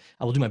start to.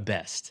 I will do my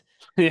best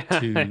Yeah,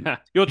 to yeah.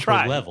 You'll keep her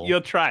try. level,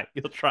 You'll try.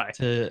 You'll try.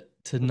 to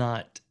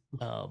not.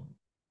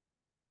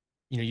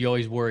 You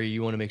always worry.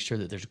 You want to make sure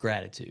that there's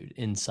gratitude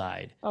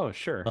inside Oh,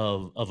 sure.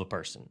 of a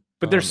person,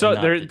 But there's and so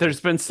not that there's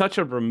just been such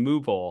a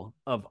removal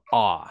of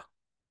awe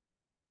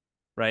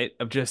right?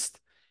 Of just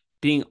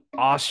being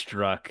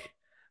awestruck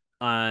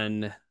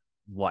on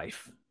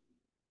life,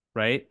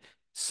 right?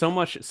 So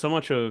much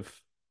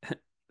of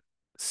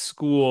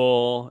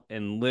school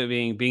and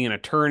living, being an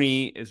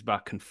attorney is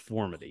about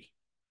conformity,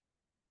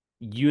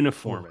 Oh yeah.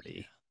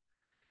 uniformity,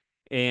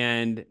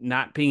 and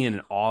not being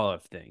in awe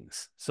of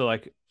things. So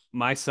like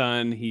my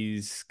son,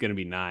 he's gonna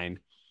be 9.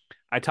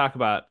 I talk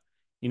about,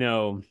 you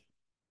know,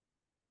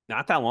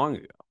 not that long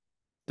ago,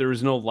 there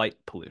was no light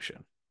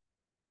pollution.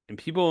 And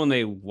people, when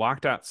they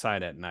walked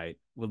outside at night,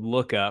 would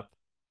look up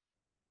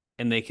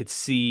and they could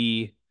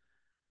see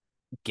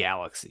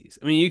galaxies.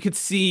 I mean, you could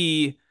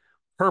see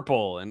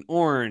purple and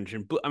orange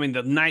and blue. I mean,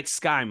 the night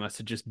sky must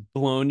have just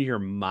blown your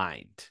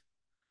mind,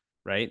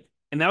 right?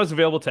 And that was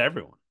available to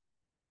everyone,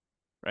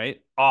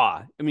 right?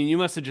 Awe. I mean, you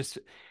must have just,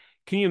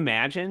 can you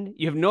imagine?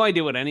 You have no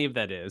idea what any of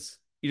that is.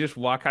 You just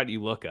walk out,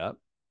 you look up.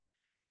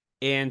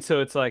 And so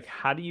it's like,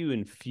 how do you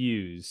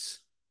infuse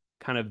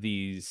kind of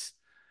these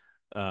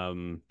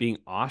being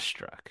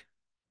awestruck,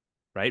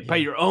 right? Yeah. By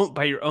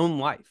your own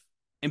life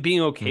and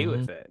being okay Mm-hmm.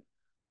 with it.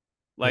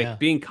 Like Yeah.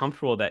 being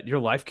comfortable that your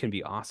life can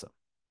be awesome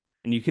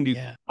and you can do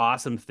Yeah.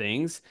 awesome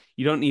things.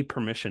 You don't need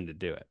permission to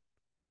do it.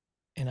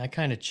 And I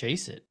kind of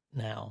chase it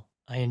now.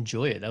 I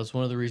enjoy it. That was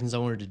one of the reasons I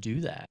wanted to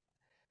do that,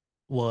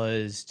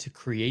 was to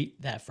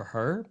create that for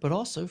her, but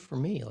also for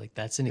me. Like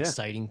that's an Yeah.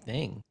 exciting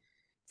thing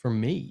for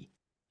me.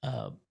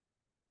 Uh,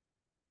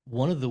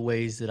 One of the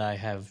ways that I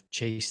have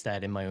chased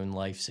that in my own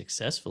life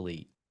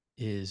successfully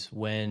is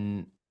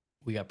when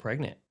we got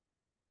pregnant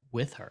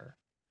with her.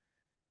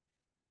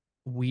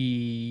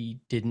 We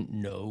didn't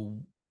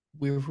know if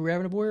we were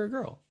having a boy or a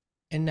girl.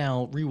 And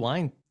now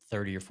rewind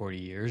 30 or 40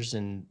 years,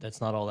 and that's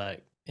not all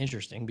that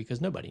interesting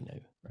because nobody knew,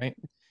 right?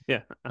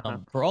 Yeah. Uh-huh.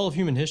 For all of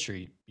human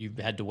history, you've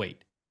had to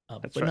wait,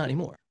 That's but not right.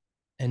 anymore.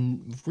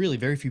 And really,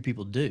 very few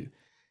people do.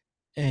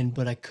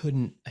 But I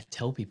couldn't, I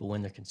tell people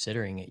when they're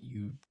considering it,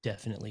 you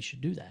definitely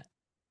should do that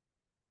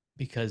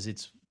because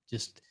it's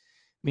just,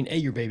 I mean, A,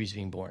 your baby's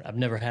being born. I've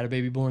never had a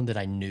baby born that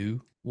I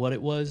knew what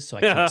it was, so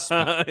I can't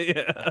speak.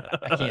 Yeah.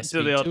 I can't To the speak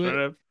to it,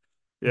 alternative.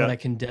 but Yeah. I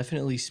can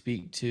definitely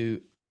speak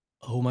to,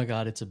 oh my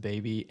God, it's a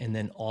baby. And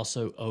then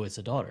also, oh, it's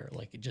a daughter.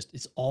 Like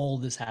it's all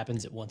this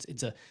happens at once.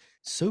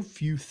 So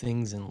few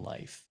things in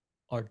life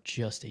are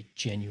just a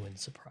genuine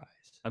surprise.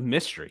 A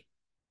mystery.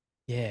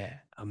 Yeah.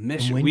 A And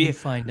mystery. when you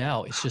find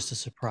out, it's just a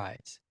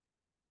surprise.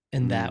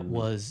 And that Mm,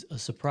 was a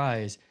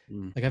surprise.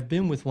 mm, Like I've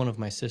been with one of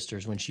my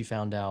sisters when she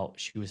found out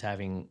she was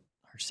having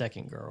her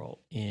second girl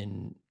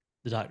in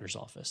the doctor's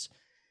office,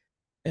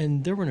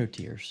 and there were no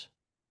tears.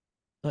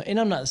 And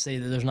I'm not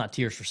saying that there's not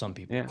tears for some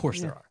people. Of yeah. course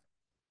Yeah. there are.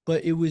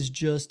 But it was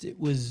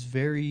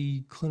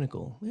very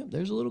clinical. Yep,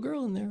 there's a little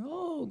girl in there.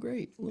 Oh,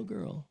 great, little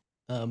girl.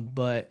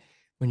 But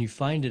when you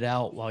find it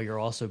out while you're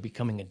also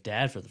becoming a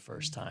dad for the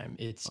first time,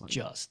 it's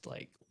just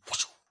like,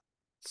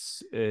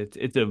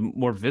 It's a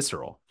more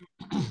visceral.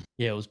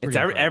 yeah, it was It's pretty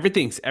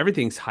incredible.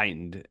 everything's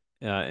heightened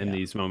in Yeah,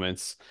 these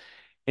moments.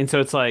 And so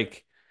it's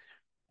like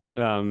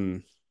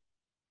um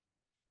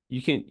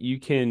you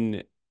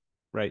can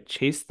right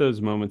chase those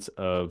moments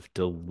of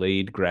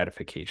delayed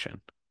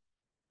gratification.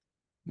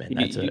 man,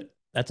 You, you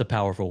that's a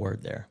powerful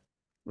word there,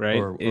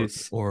 right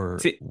is or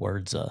see,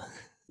 words.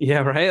 yeah,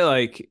 right,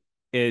 like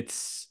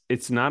it's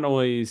not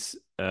always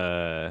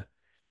an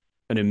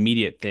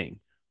immediate thing,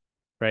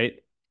 right?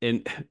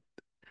 And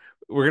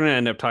we're gonna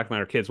end up talking about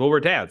our kids. Well,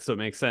 we're dads, so it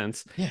makes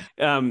sense.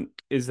 Yeah,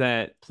 Is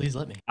that please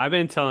let me. I've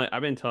been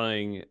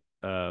telling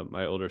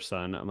my older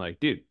son, I'm like,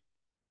 dude,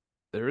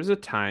 there was a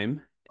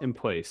time and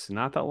place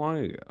not that long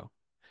ago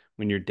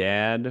when your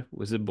dad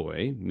was a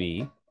boy,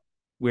 me,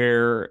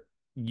 where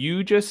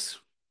you just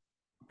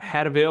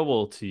had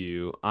available to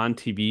you on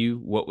TV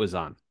what was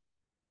on.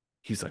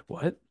 He's like,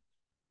 what? I'm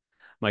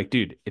like,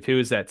 dude, if it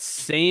was that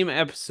same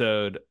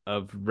episode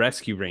of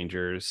Rescue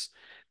Rangers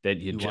that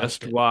you You watched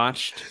just it.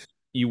 watched,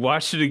 you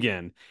watched it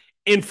again.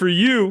 And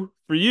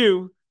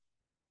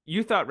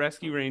you thought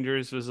Rescue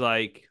Rangers was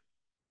like,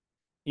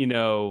 you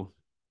know,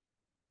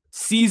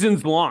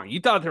 seasons long. You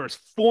thought there was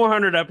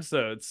 400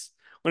 episodes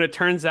when it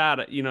turns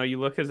out, you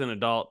look as an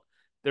adult,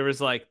 there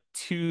was like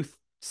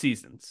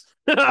seasons.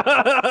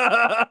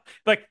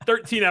 Like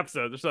 13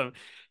 episodes or something.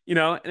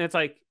 And it's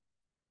like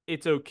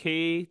it's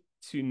okay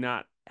to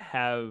not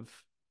have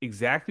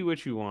exactly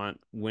what you want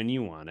when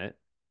you want it.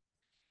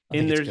 I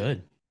think And it's there's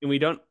good. and we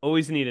don't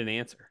always need an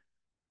answer.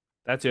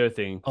 That's the other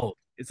thing. Oh,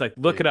 It's like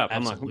look it dude, up.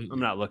 I'm absolutely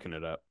not looking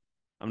it up.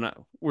 I'm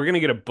not We're gonna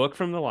get a book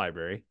from the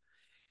library,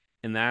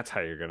 and that's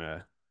how you're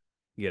gonna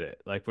get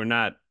it. Like we're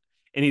not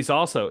and he's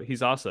also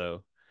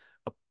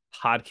a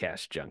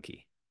podcast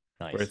junkie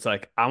where nice. it's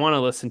like I want to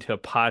listen to a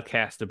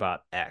podcast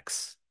about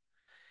X.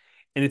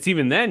 And it's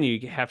even then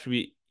you have to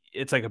be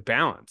it's like a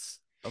balance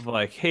of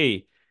like,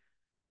 hey,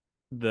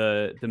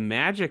 the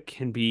magic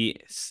can be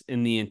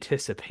in the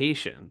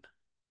anticipation.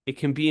 It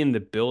can be in the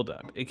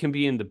buildup. It can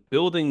be in the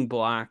building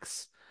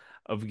blocks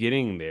of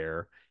getting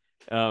there.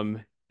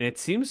 And it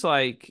seems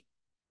like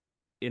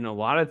in a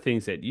lot of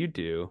things that you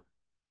do,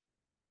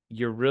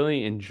 you're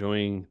really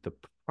enjoying the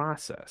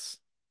process.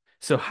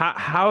 So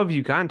how have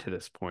you gotten to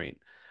this point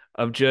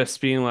of just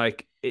being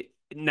like,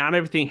 not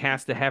everything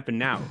has to happen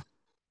now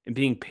and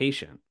being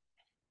patient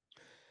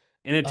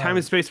in a time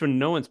and Um, space when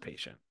no one's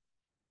patient?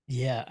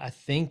 yeah, I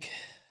think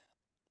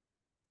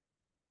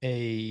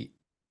a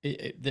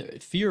the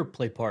fear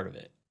played part of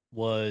it.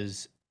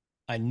 Was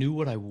I knew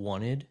what I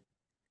wanted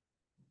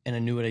and I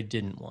knew what I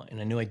didn't want, and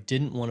I knew I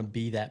didn't want to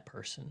be that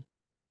person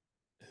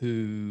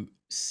who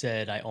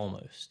said I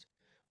almost,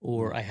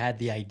 Mm, or I had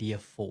the idea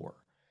for,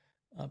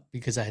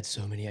 because I had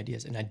so many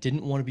ideas and I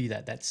didn't want to be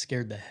that. That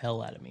scared the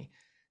hell out of me.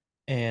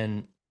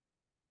 And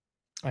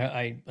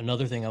I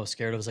another thing I was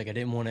scared of was like I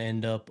didn't want to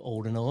end up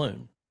old and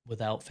alone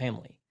without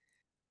family.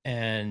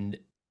 And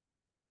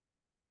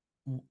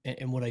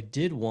and what I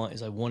did want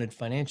is I wanted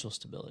financial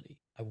stability.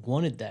 I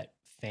wanted that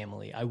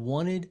family. I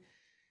wanted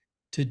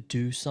to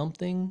do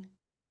something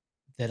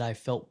that I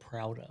felt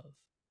proud of.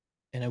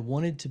 And I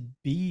wanted to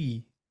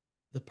be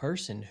the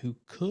person who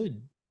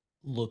could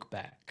look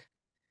back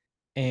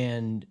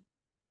and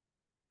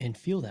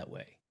feel that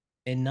way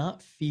and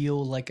not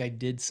feel like I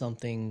did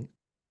something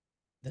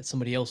that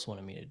somebody else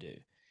wanted me to do.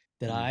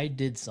 That mm, I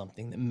did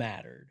something that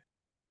mattered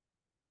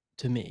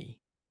to me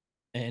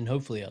and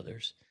hopefully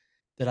others,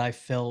 that I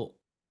felt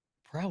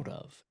proud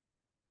of.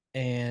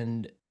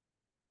 And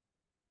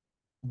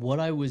what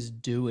I was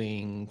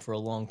doing for a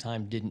long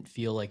time didn't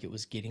feel like it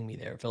was getting me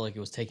there. It felt like it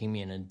was taking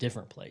me in a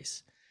different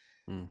place.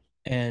 mm,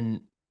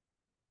 And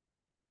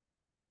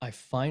I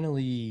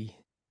finally,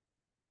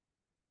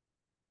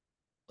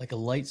 like a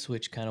light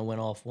switch kind of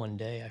went off one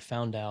day. I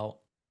found out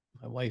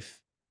my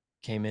wife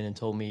came in and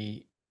told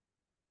me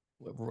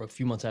a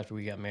few months after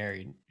we got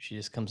married, she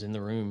just comes in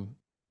the room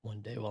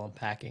one day while I'm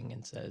packing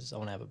and says, I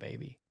want to have a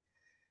baby.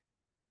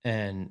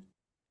 And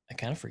I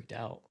kind of freaked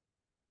out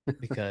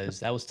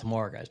because that was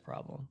tomorrow guy's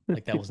problem.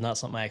 Like that was not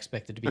something I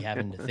expected to be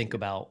having to think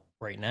about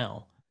right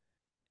now.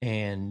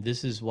 And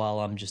this is while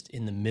I'm just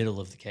in the middle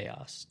of the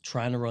chaos,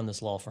 trying to run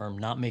this law firm,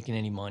 not making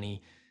any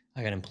money.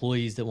 I got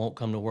employees that won't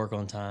come to work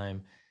on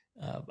time.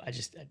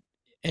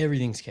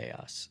 Everything's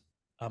chaos.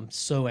 I'm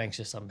so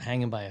anxious. I'm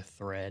hanging by a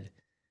thread.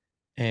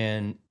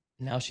 And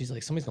now she's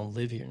like, somebody's gonna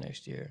live here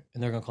next year,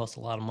 and they're gonna cost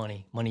a lot of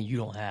money, money you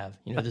don't have.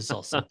 You know, this is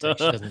all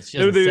subtext. She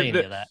They're doesn't say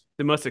any of that.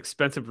 the most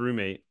expensive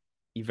roommate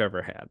you've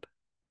ever had.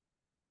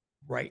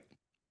 Right.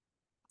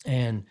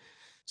 And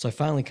so I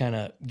finally kind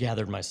of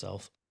gathered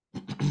myself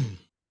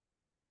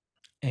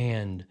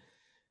and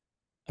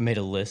I made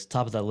a list.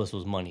 Top of that list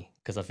was money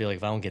because I feel like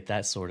if I don't get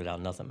that sorted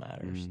out, nothing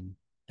matters. Mm,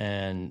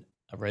 And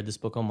I read this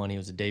book on money. It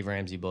was a Dave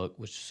Ramsey book,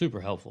 which is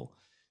super helpful.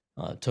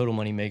 Total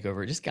Money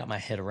Makeover. It just got my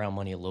head around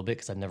money a little bit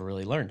because I'd never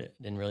really learned it,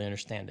 didn't really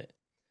understand it.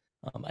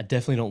 I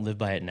definitely don't live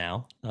by it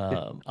now.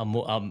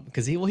 I'm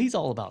because he's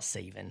all about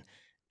saving,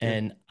 yeah.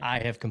 and I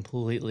have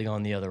completely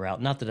gone the other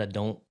route. Not that I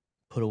don't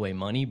put away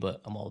money,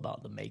 but I'm all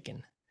about the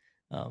making.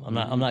 I'm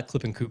Mm. not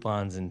clipping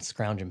coupons and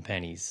scrounging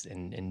pennies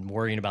and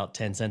worrying about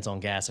 10 cents on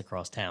gas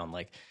across town.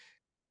 Like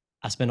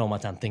I spend all my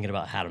time thinking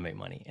about how to make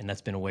money, and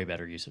that's been a way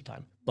better use of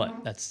time.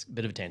 But that's a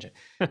bit of a tangent.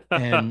 No,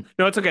 And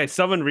it's okay.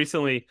 Someone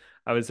recently,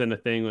 I was in a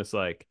thing was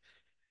like,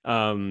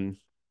 um,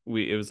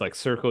 it was like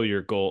circle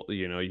your goal,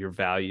 your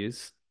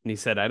values. And he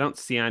said, I don't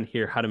see on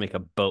here how to make a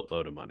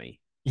boatload of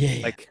money. yeah,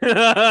 yeah, Like,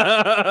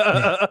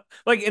 yeah,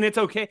 like, and it's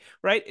okay,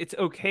 right? It's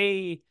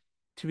okay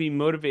to be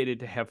motivated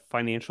to have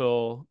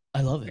financial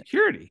I love it.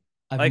 security.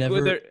 I've Like, never,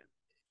 whether,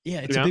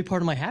 yeah, you it's a know, big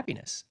part of my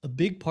happiness. A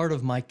big part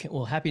of my,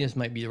 well, happiness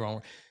might be the wrong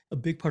word. A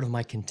big part of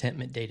my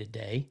contentment day to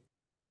day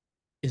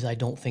is I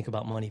don't think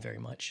about money very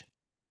much.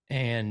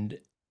 And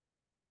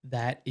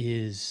that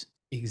is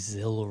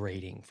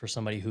exhilarating for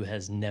somebody who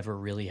has never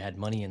really had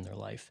money in their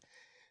life.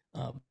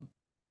 Um,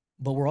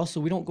 but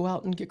we don't go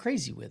out and get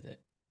crazy with it.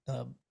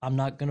 I'm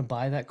not going to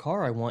buy that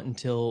car I want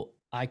until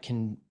I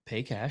can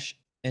pay cash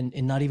and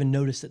not even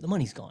notice that the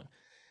money's gone.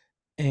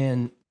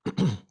 And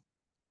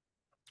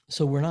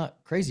so we're not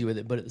crazy with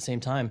it, but at the same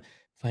time,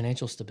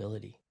 financial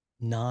stability,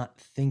 not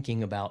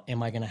thinking about,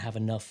 am I going to have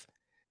enough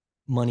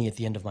money at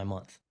the end of my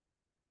month?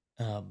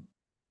 Um,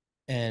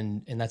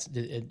 and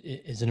it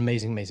is an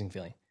amazing, amazing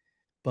feeling.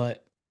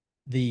 But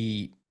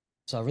the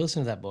so I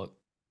listened to that book.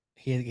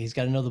 He's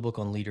got another book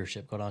on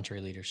leadership called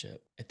Entree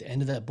Leadership. At the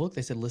end of that book,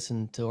 they said,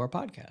 listen to our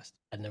podcast.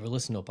 I'd never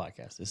listened to a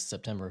podcast. This is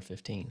September of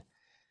 15.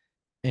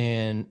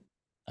 And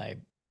I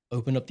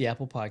opened up the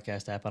Apple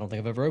Podcast app. I don't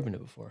think I've ever opened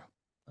it before.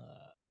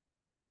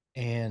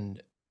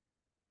 And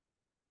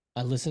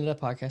I listened to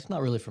that podcast,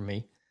 not really for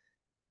me,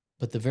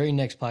 but the very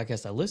next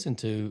podcast I listened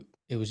to,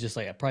 it was just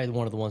like probably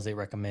one of the ones they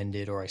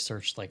recommended, or I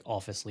searched like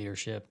office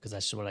leadership because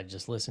that's what I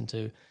just listened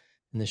to.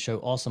 And the show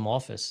Awesome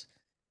Office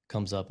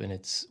comes up, and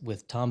it's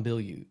with Tom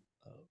Bilyeu.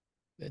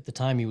 At the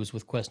time, he was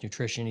with Quest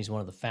Nutrition. He's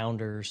one of the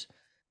founders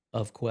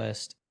of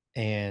Quest,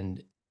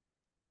 and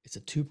it's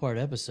a two-part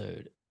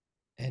episode.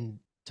 And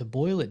to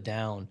boil it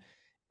down,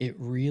 it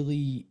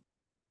really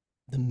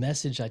the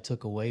message I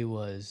took away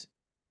was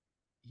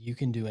you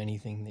can do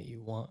anything that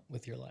you want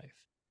with your life.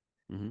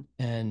 hmm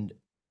And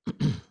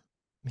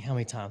how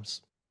many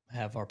times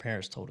have our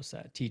parents told us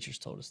that, teachers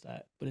told us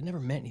that, but it never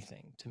meant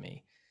anything to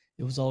me.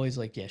 it was always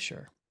like, yeah,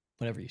 sure,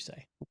 whatever you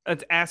say.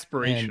 That's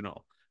And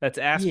aspirational. That's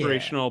yeah,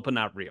 aspirational, but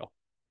not real.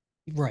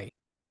 right.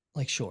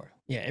 Like, sure.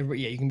 Yeah,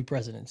 yeah, you can be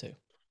president too.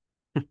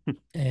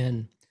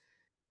 And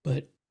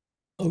but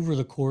over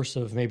the course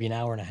of maybe an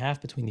hour and a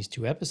half between these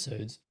two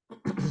episodes,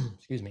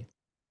 excuse me,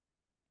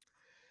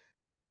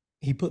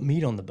 he put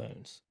meat on the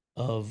bones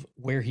of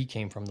where he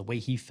came from, the way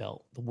he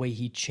felt, the way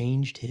he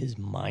changed his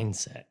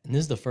mindset. And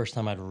this is the first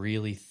time I'd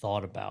really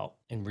thought about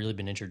and really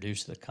been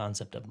introduced to the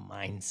concept of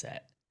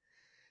mindset.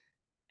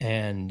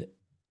 And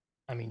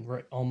I mean,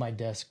 right on my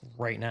desk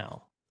right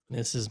now,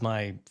 this is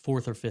my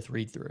fourth or fifth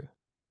read through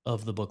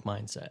of the book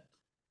Mindset.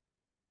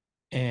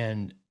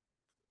 And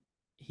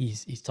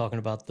he's talking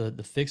about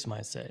the fixed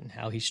mindset and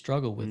how he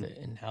struggled with Mm. it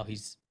and how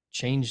he's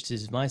changed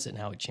his mindset and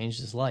how it changed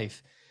his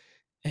life.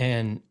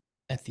 And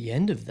at the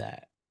end of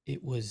that,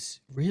 it was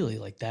really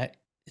like that.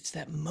 It's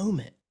that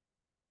moment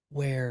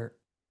where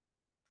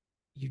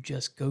you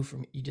just go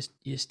from you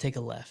just take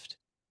a left.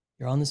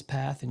 You're on this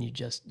path and you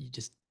just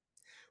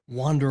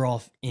wander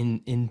off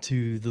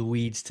into the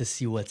weeds to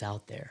see what's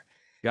out there.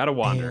 Gotta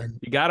wander. And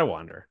You gotta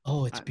wander.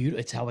 oh, it's I, beautiful.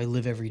 It's how I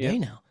live every yeah. day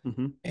now.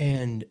 Hmm.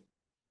 And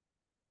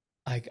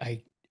I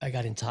I I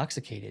got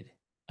intoxicated.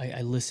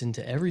 I listened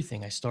to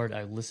everything.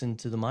 I listened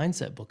to the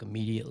mindset book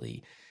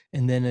immediately.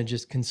 And then I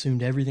just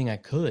consumed everything I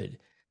could.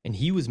 And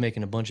he was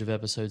making a bunch of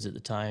episodes at the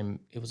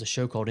time. It was a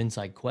show called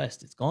Inside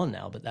Quest. It's gone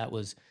now, but that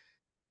was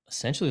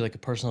essentially like a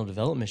personal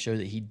development show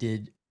that he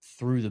did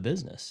through the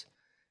business.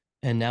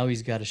 And now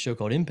he's got a show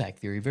called Impact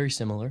Theory, very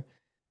similar.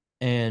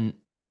 And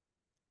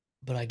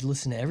but I'd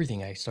listen to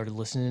everything. I started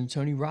listening to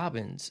Tony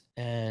Robbins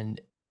and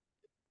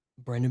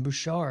Brendan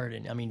Bouchard,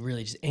 and I mean,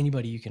 really, just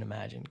anybody you can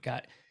imagine.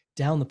 Got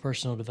down the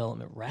personal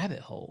development rabbit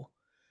hole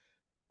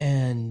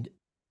and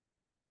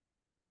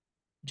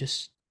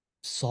just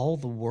saw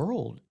the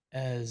world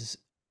as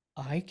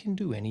I can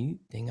do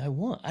anything I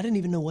want. I didn't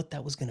even know what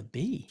that was going to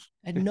be.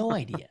 I had no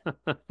idea,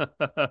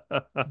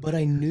 but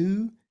I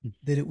knew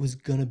that it was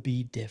going to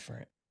be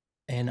different.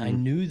 And I Mm.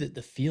 knew that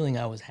the feeling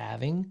I was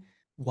having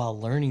while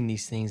learning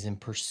these things and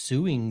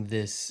pursuing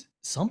this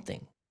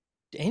something,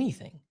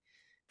 anything,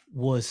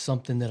 was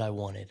something that I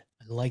wanted.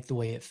 I liked the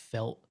way it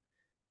felt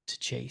to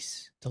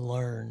chase, to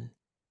learn,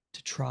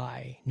 to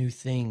try new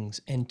things,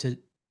 and to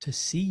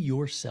see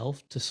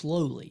yourself, to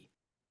slowly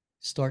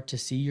start to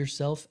see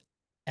yourself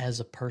as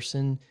a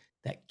person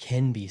that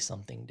can be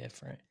something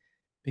different.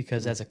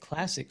 Because Mm. as a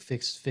classic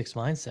fixed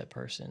mindset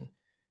person,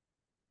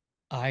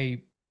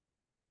 I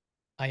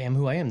I am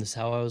who I am. This is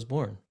how I was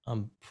born.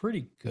 I'm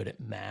pretty good at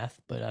math,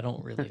 but I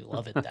don't really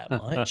love it that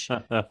much.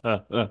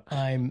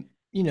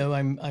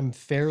 I'm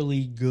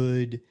fairly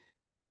good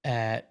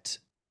at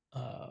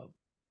uh,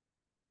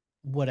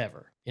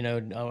 whatever. I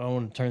don't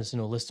want to turn this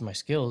into a list of my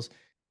skills,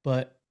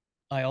 but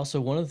I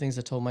also one of the things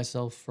I told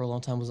myself for a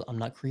long time was I'm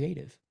not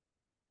creative.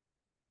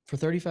 For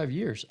 35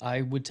 years,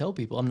 I would tell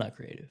people I'm not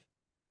creative,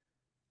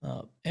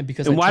 and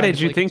because I And why tried to did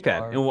you play think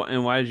that? guitar.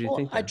 And why did you Well,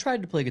 think I that?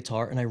 tried to play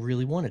guitar and I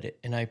really wanted it,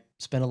 and I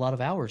spent a lot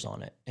of hours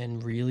on it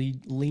and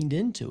really leaned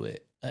into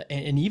it.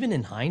 And even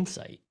in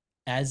hindsight,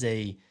 as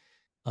a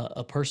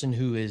person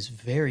who is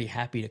very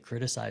happy to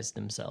criticize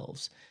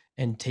themselves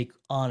and take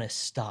honest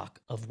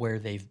stock of where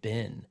they've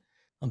been,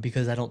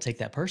 because I don't take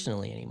that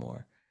personally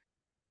anymore.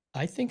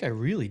 I think I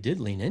really did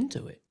lean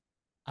into it.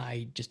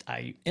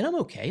 And I'm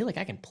okay. Like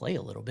I can play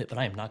a little bit, but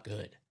I am not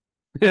good.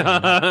 I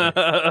am not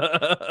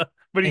good.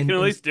 But you can at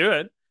And least do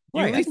it.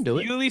 right, I can do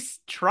it, You at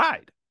least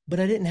tried. but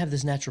I didn't have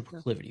this natural Yeah.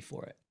 proclivity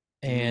for it.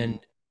 Mm.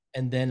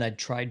 And then I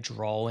tried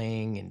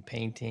drawing and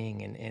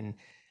painting and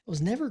I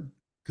was never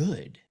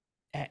good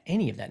at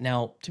any of that.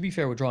 Now, to be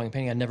fair with drawing and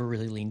painting, I never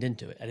really leaned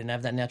into it. I didn't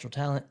have that natural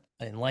talent.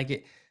 I didn't like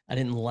it. I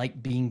didn't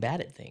like being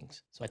bad at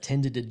things. So I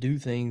tended to do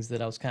things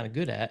that I was kind of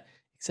good at,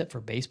 except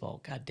for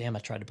baseball. God damn, I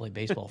tried to play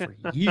baseball for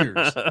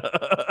years.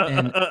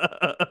 And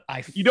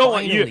I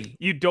finally,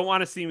 You don't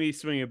want to see me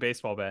swing a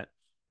baseball bat.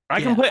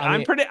 I can yeah, play. I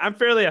mean, I'm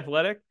fairly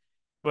athletic,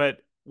 but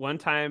one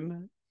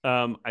time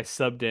I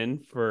subbed in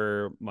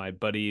for my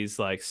buddy's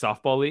like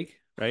softball league,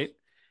 right?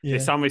 They yeah,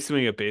 saw me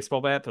swing a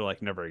baseball bat, they're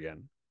like, never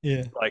again.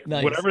 yeah, Like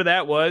nice. whatever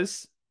that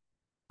was,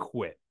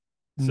 quit.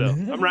 So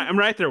I'm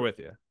right there with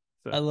you.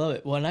 I So love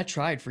it. Well, and I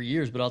tried for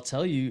years, but I'll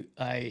tell you,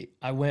 I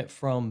went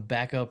from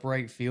backup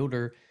right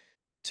fielder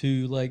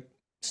to like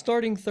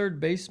starting third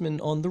baseman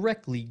on the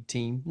rec league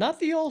team, not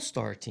the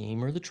all-star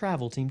team or the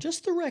travel team,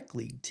 just the rec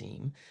league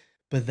team.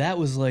 But that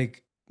was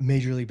like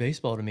Major League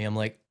Baseball to me. I'm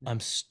like, I'm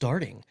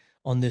starting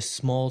on this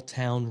small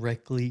town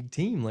rec league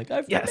team. Like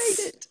I've made yes.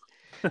 it.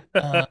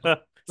 Uh,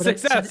 but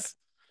Success.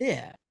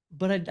 yeah,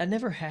 but I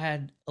never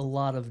had a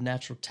lot of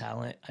natural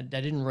talent. I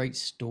didn't write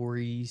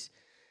stories.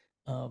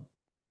 Uh,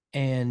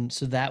 and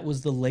so that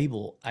was the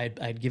label.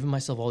 I'd given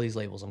myself all these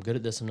labels. I'm good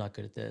at this. I'm not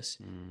good at this.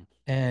 Mm.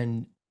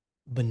 And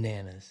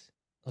bananas.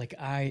 Like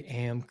I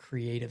am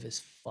creative as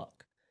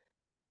fuck.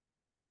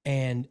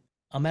 And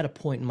I'm at a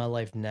point in my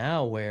life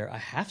now where I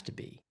have to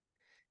be,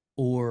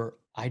 or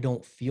I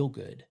don't feel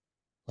good.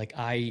 Like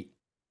I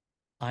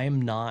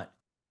am not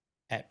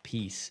at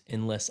peace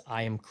unless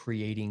I am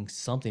creating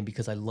something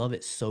because I love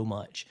it so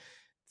much.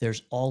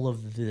 There's all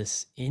of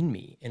this in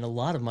me. And a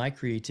lot of my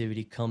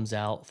creativity comes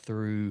out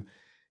through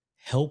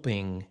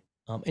helping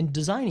and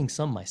designing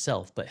some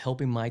myself, but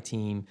helping my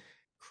team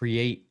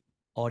create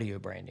audio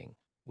branding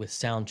with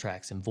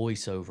soundtracks and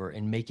voiceover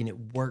and making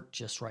it work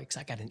just right. Cause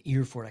I got an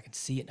ear for it. I can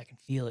see it and I can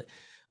feel it.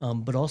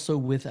 But also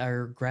with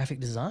our graphic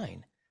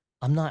design,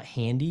 I'm not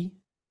handy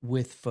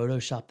with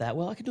Photoshop that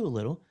well. I can do a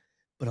little,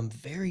 but I'm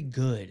very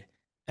good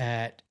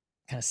at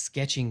kind of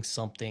sketching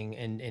something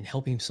and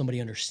helping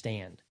somebody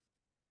understand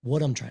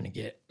what I'm trying to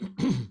get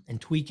and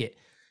tweak it.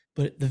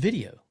 But the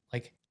video,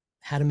 like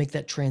how to make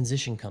that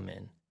transition come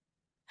in,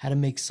 how to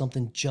make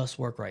something just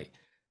work right.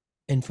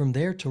 And from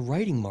there to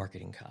writing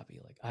marketing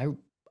copy, like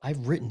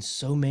I've written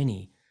so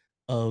many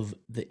of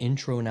the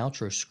intro and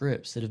outro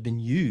scripts that have been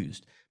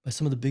used by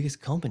some of the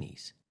biggest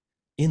companies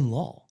in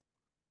law.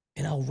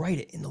 And I'll write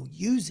it and they'll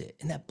use it.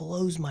 And that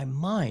blows my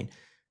mind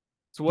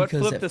So what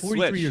because flipped at the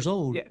 43 switch? years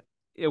old, Yeah.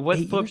 Yeah, what 8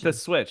 years flipped the ago,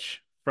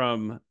 switch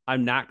from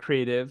I'm not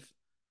creative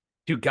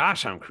to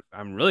gosh,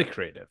 I'm really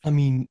creative. I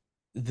mean,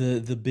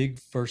 the big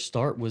first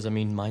start was, I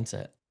mean,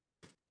 mindset.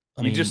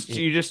 I mean,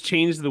 You just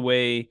changed the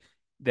way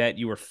that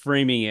you were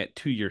framing it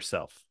to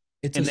yourself.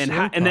 it's a And then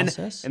how slow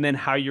process. and then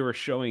how you were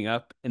showing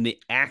up and the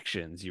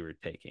actions you were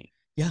taking.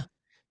 Yeah,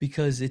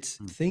 because it's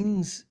Hmm.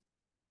 things,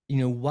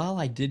 while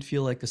I did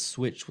feel like a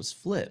switch was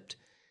flipped,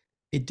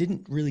 it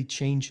didn't really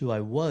change who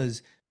I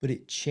was, but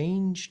it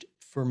changed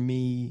for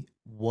me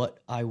what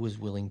I was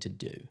willing to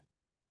do,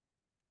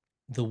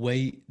 the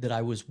way that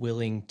I was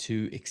willing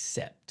to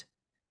accept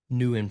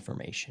new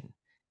information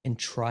and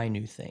try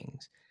new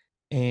things.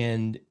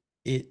 And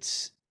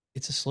it's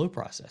it's a slow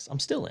process. I'm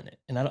still in it.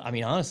 And I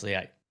mean honestly,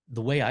 I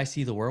the way I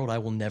see the world, I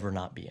will never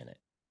not be in it.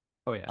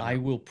 Oh yeah, I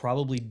no. will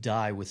probably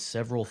die with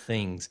several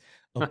things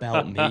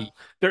about me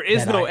There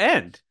is that no I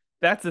end.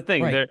 That's the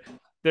thing. right.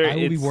 There I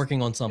will be it's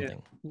working on yeah,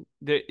 something.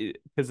 there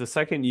because the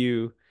second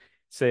you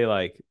say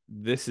like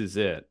this is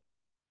it,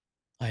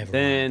 I have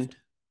then arrived.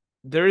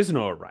 there is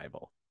no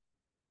arrival.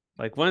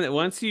 Like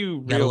once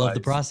you Gotta love the realize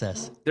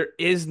process. there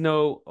is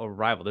no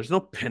arrival, there's no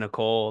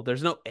pinnacle,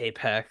 there's no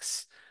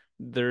apex,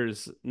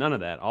 there's none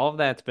of that. All of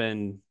that's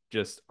been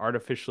just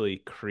artificially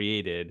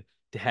created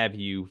to have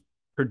you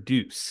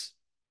produce,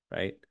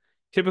 right?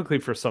 Typically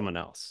for someone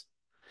else.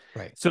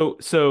 Right. So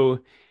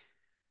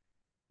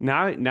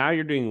now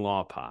you're doing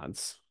law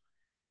pods.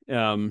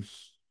 Um,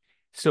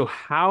 so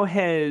how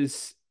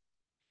has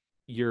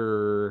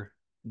your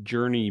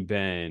journey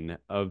been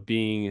of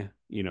being,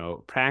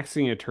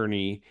 practicing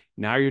attorney?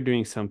 Now you're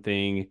doing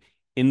something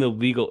in the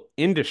legal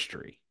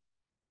industry.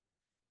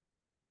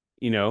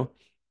 You know,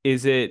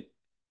 is it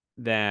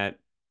that,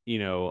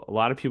 a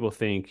lot of people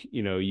think,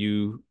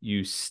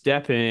 you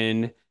step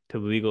in to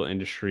the legal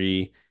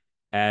industry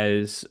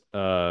as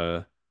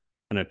an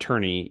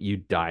attorney, you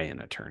die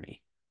an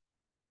attorney,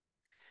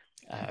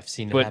 I've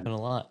seen it but happen a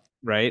lot.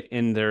 right?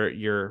 And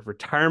your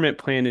retirement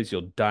plan is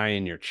you'll die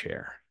in your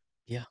chair.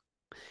 Yeah.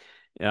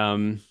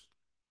 Um,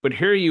 but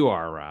here you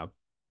are, Rob.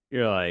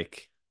 You're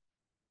like,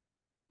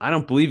 I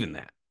don't believe in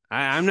that.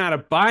 I'm not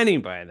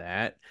abiding by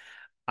that.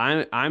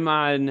 I'm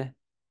on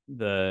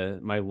the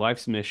my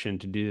life's mission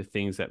to do the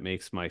things that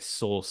makes my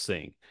soul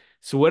sing.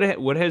 So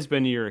what has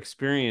been your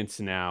experience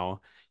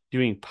now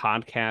doing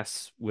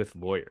podcasts with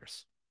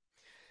lawyers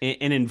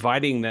and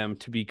inviting them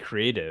to be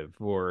creative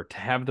or to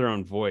have their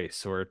own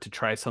voice or to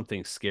try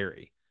something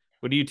scary?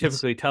 What do you It's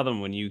typically tell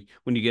them when you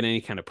get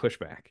any kind of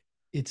pushback?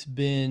 it's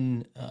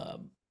been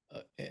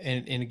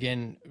and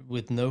again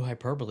with no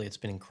hyperbole, it's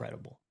been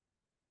incredible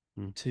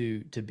Hmm.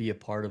 to be a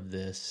part of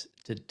this,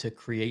 to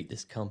create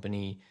this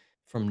company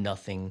from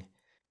nothing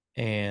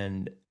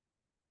and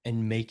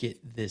make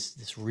it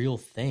this real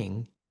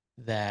thing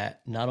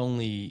that not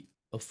only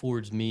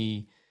affords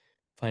me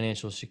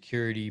financial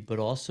security, but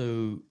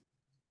also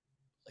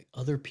like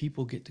other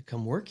people get to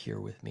come work here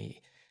with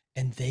me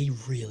and they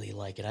really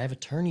like it. I have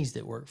attorneys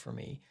that work for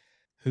me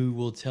who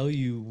will tell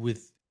you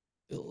with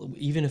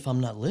even if I'm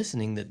not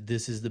listening that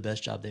this is the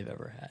best job they've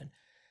ever had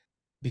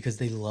because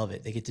they love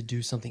it. They get to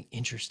do something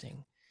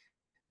interesting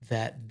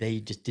that they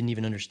just didn't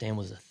even understand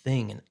was a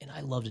thing. And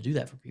I love to do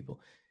that for people.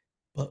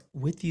 But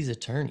with these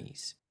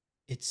attorneys,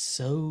 it's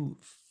so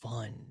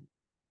fun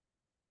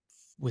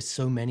with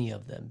so many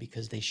of them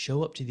because they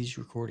show up to these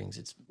recordings.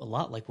 It's a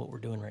lot like what we're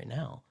doing right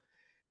now.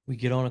 We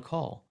get on a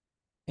call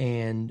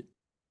and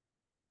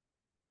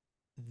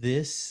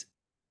this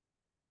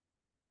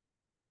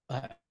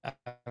I,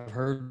 I've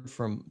heard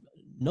from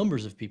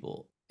numbers of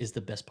people is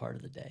the best part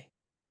of the day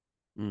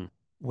Mm.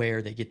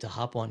 where they get to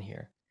hop on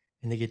here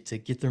and they get to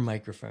get their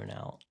microphone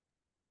out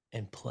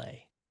and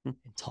play and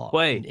talk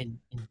Play, and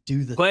do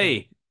the thing.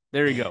 play.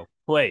 There you Yeah. go.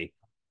 Play.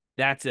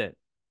 That's it.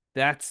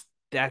 That's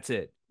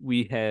it.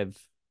 We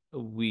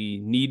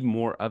need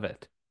more of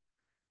it.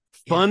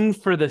 Yeah. Fun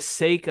for the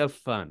sake of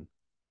fun,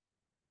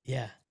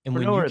 Yeah. And for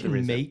when no you other can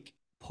reason. make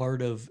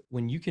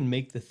when you can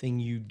make the thing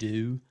you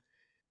do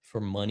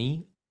for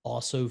money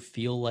also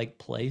feel like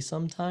play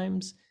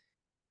sometimes,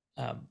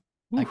 um,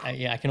 I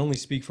yeah, I can only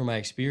speak from my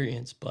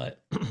experience,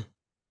 but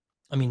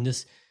I mean,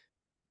 this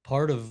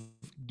part of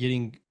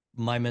getting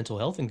my mental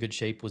health in good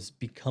shape was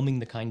becoming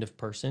the kind of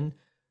person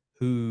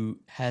who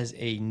has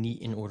a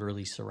neat and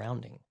orderly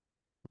surrounding.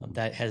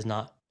 That has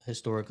not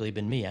historically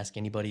been me. Ask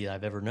anybody that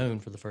I've ever known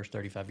for the first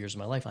 35 years of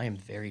my life. I am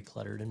very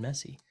cluttered and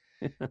messy.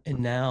 And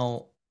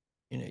now,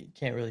 you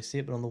can't really see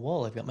it, but on the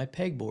wall, I've got my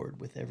pegboard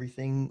with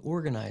everything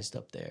organized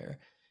up there.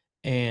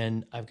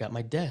 And I've got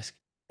my desk.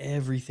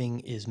 Everything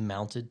is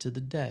mounted to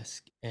the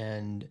desk.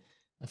 And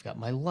I've got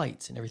my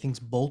lights and everything's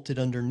bolted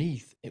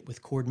underneath it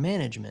with cord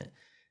management.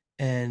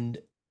 And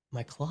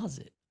my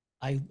closet.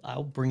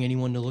 I'll bring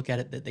anyone to look at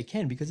it that they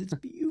can because it's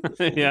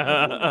beautiful and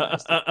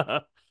organized. Yeah.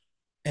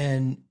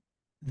 And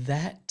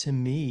that to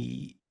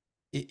me,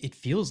 it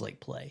feels like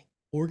play.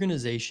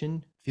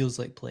 Organization feels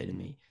like play to Mm.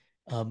 me.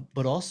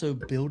 But also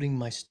building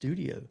my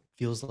studio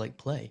feels like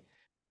play.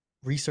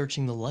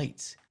 Researching the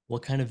lights,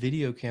 what kind of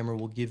video camera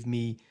will give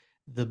me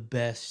the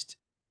best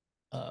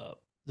uh,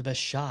 the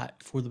best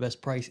shot for the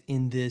best price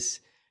in this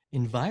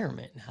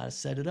environment, and how to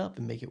set it up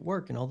and make it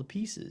work, and all the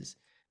pieces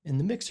and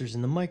the mixers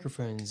and the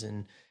microphones.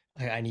 And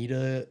I need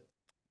a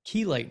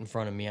key light in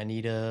front of me. I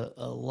need a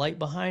light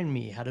behind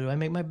me. How do I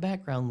make my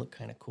background look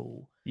kind of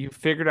cool? You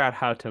figured out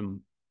how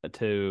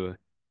to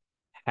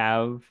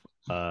have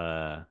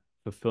a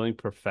fulfilling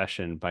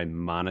profession by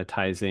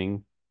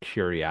monetizing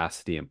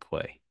curiosity and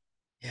play.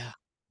 Yeah,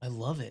 I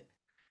love it.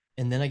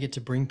 And then I get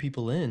to bring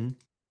people in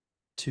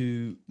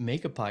to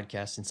make a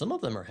podcast, and some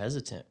of them are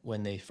hesitant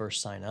when they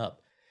first sign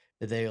up.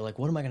 That they're like,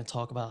 "What am I going to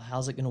talk about?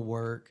 How's it going to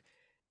work?"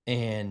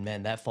 And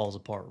man, that falls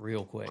apart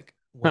real quick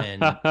when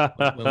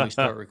we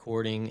start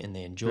recording and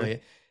they enjoy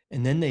it.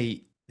 And then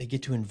they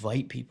get to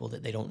invite people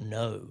that they don't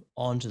know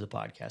onto the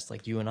podcast,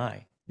 like you and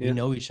I. We Yeah.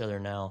 know each other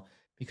now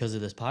because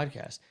of this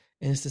podcast.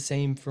 And it's the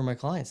same for my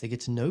clients. They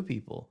get to know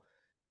people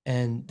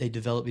and they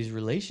develop these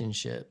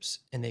relationships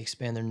and they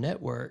expand their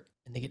network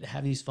and they get to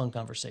have these fun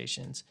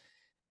conversations.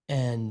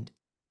 And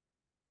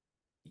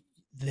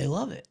they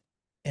love it.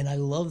 And I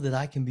love that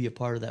I can be a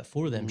part of that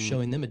for them, Mm.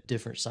 showing them a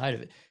different side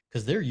of it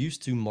because they're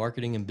used to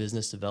marketing and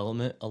business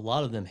development. A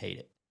lot of them hate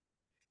it.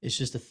 It's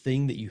just a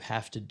thing that you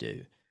have to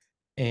do.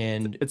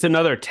 And It's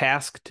another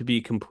task to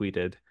be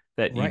completed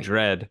that you right.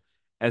 dread,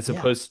 as Yeah.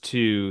 opposed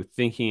to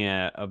thinking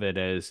of it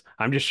as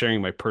I'm just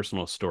sharing my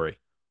personal story.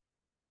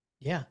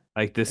 Yeah.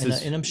 Like this And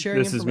is I'm sharing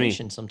this is me.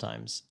 information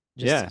sometimes.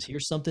 Yeah. Just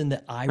here's something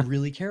that I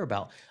really care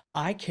about.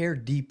 I care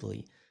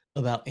deeply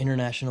about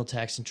international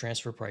tax and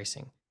transfer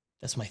pricing.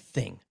 That's my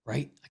thing,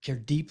 right? I care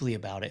deeply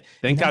about it. And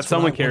Thank God that's what I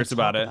someone want cares to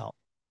about talk it. about.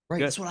 Right?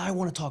 Good. That's what I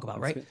want to talk about,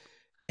 That's right? good.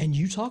 And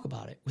you talk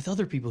about it with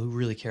other people who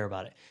really care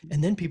about it.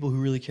 And then people who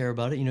really care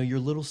about it, your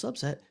little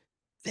subset,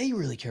 they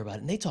really care about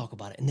it and they talk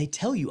about it and they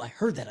tell you, I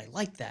heard that, I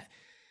like that.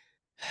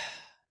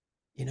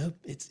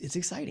 It's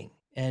exciting.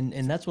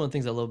 And that's one of the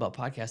things I love about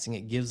podcasting.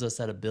 It gives us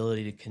that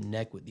ability to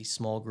connect with these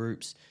small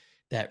groups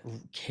that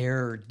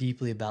care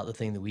deeply about the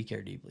thing that we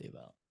care deeply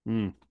about.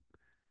 Mm.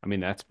 I mean,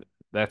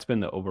 that's been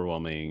the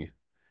overwhelming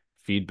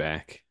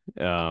feedback.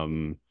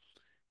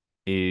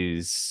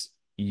 Is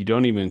you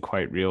don't even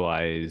quite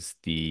realize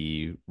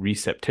the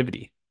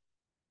receptivity,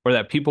 or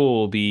that people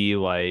will be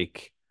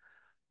like,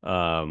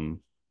 um,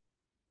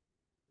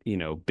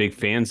 big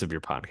fans of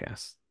your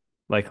podcast,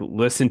 like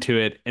listen to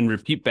it and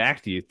repeat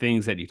back to you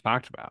things that you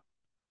talked about.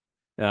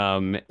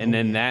 And Oh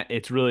then yeah. that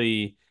it's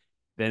really,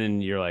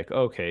 then you're like,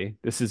 okay,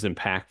 this is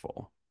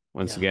impactful.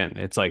 Once Yeah. again,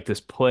 it's like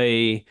this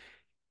play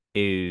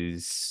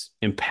is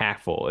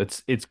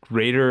impactful. It's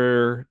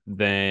greater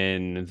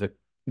than the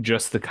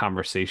just the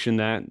conversation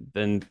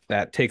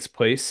that takes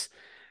place.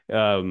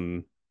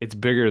 It's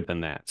bigger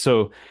than that.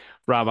 So,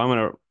 Rob, I'm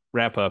gonna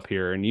wrap up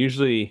here, and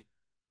usually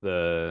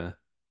the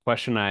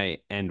question I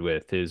end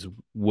with is,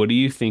 what do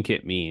you think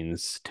it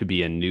means to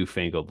be a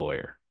newfangled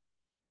lawyer?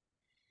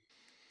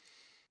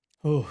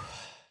 Oh,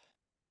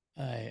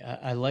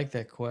 I like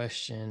that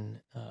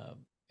question.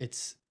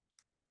 It's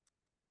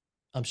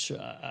I'm sure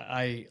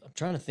I'm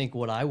trying to think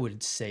what I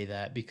would say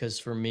that because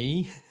for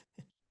me,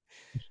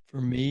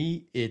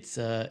 it's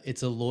a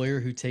lawyer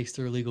who takes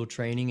their legal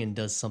training and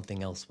does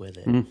something else with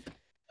it. Mm,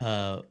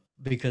 Uh,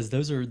 because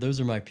those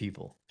are my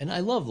people, and I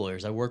love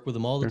lawyers. I work with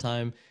them all the sure.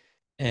 time,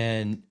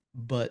 and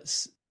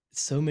but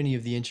so many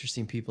of the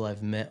interesting people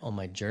I've met on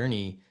my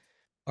journey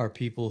are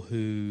people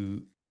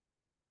who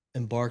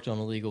embarked on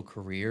a legal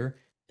career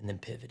and then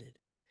pivoted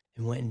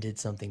and went and did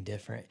something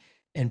different.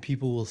 And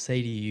people will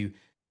say to you,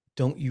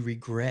 "Don't you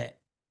regret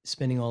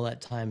spending all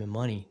that time and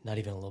money?" Not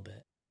even a little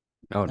bit.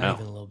 Oh Not no.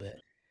 even a little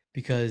bit,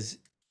 because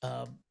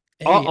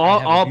All, I all,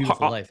 have a all,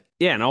 beautiful life,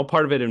 yeah, and all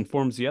part of it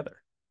informs the other.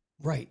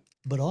 right?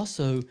 But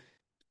also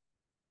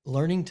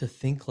learning to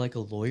think like a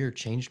lawyer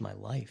changed my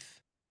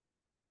life.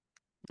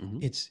 Hmm.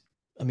 It's,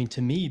 I mean,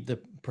 to me, the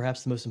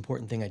perhaps the most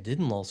important thing I did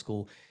in law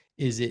school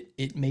is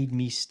it made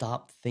me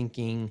stop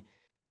thinking.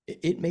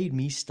 It made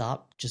me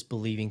stop just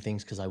believing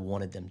things because I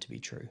wanted them to be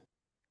true.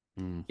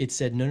 Mm, It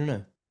said, no, no,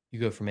 no. You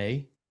go from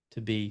A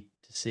to B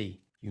to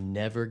C. You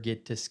never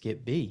get to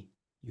skip B.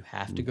 You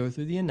have to mm, go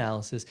through the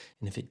analysis.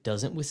 And if it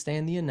doesn't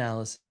withstand the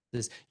analysis,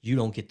 You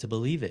don't get to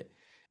believe it.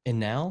 And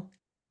now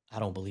I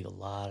don't believe a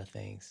lot of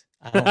things.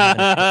 I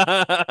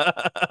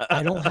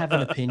don't have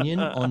an opinion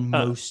on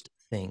most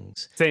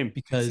things Same,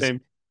 because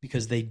same.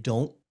 they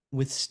don't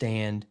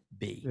withstand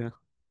B. Yeah.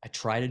 I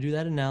try to do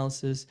that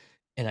analysis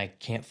and I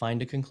can't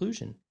find a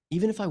conclusion.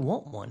 Even if I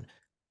want one,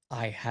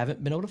 I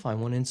haven't been able to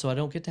find one, and so I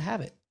don't get to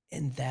have it.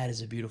 And that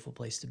is a beautiful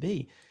place to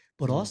be.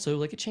 But Mm, also,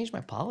 like, it changed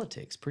my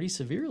politics pretty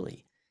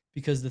severely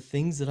because the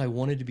things that I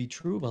wanted to be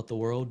true about the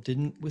world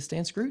didn't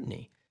withstand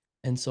scrutiny.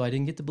 And so I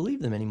didn't get to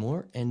believe them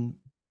anymore. And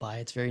by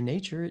its very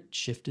nature, it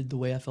shifted the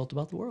way I felt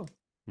about the world.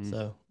 mm.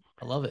 So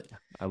I love it.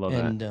 I love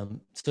that.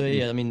 And so Mm.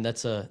 yeah, I mean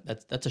that's a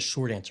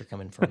short answer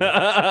coming from me.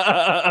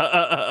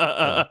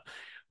 So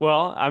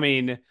Well, I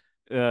mean,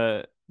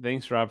 uh,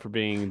 thanks, Rob, for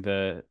being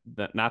the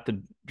not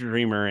the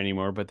dreamer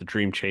anymore, but the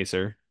dream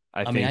chaser.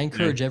 I I mean, I think,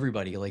 encourage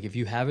everybody, like, if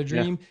you have a yeah,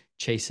 dream,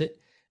 chase it,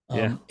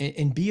 yeah,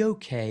 and be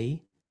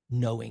okay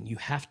knowing. You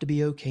have to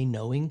be okay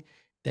knowing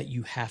that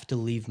you have to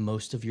leave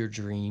most of your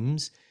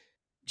dreams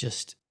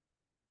just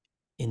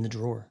in the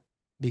drawer.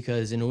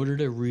 Because in order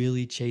to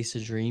really chase a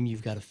dream,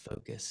 you've got to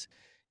focus.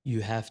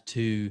 You have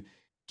to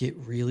get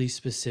really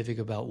specific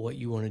about what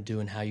you want to do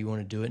and how you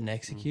want to do it and mm,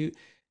 execute.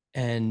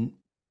 And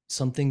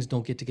some things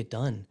don't get to get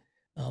done.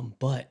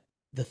 But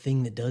the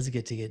thing that does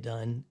get to get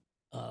done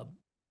uh,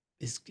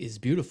 is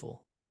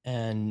beautiful.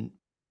 And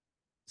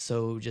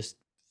so just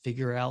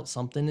figure out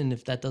something, and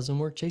if that doesn't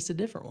work, chase a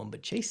different one,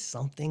 but chase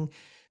something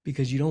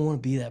because you don't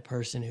want to be that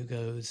person who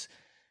goes,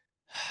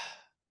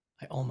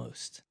 I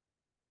almost.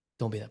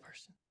 Don't be that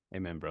person.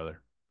 amen,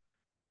 brother.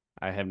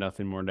 I have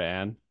nothing more to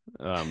add.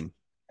 Um,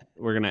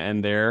 we're gonna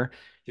end there.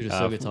 Dude, it's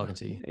so good talking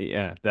to you.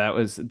 Yeah, that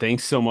was.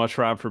 Thanks so much,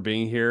 Rob, for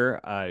being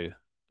here. I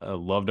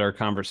loved our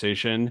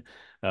conversation.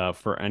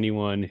 For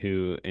anyone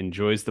who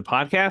enjoys the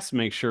podcast,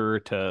 make sure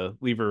to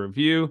leave a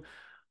review,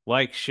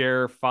 like,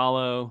 share,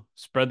 follow,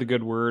 spread the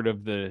good word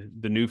of the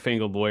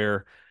newfangled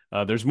lawyer.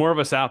 There's more of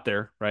us out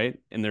there, right?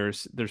 And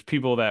there's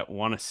people that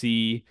want to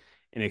see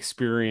and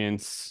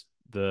experience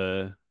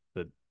the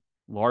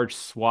large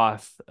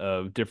swath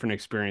of different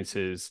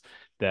experiences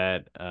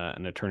that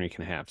an attorney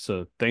can have.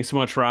 So thanks so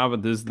much,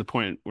 Rob. This is the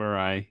point where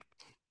I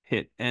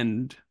hit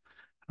end.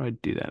 How do I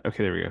do that?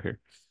 Okay, there we go here.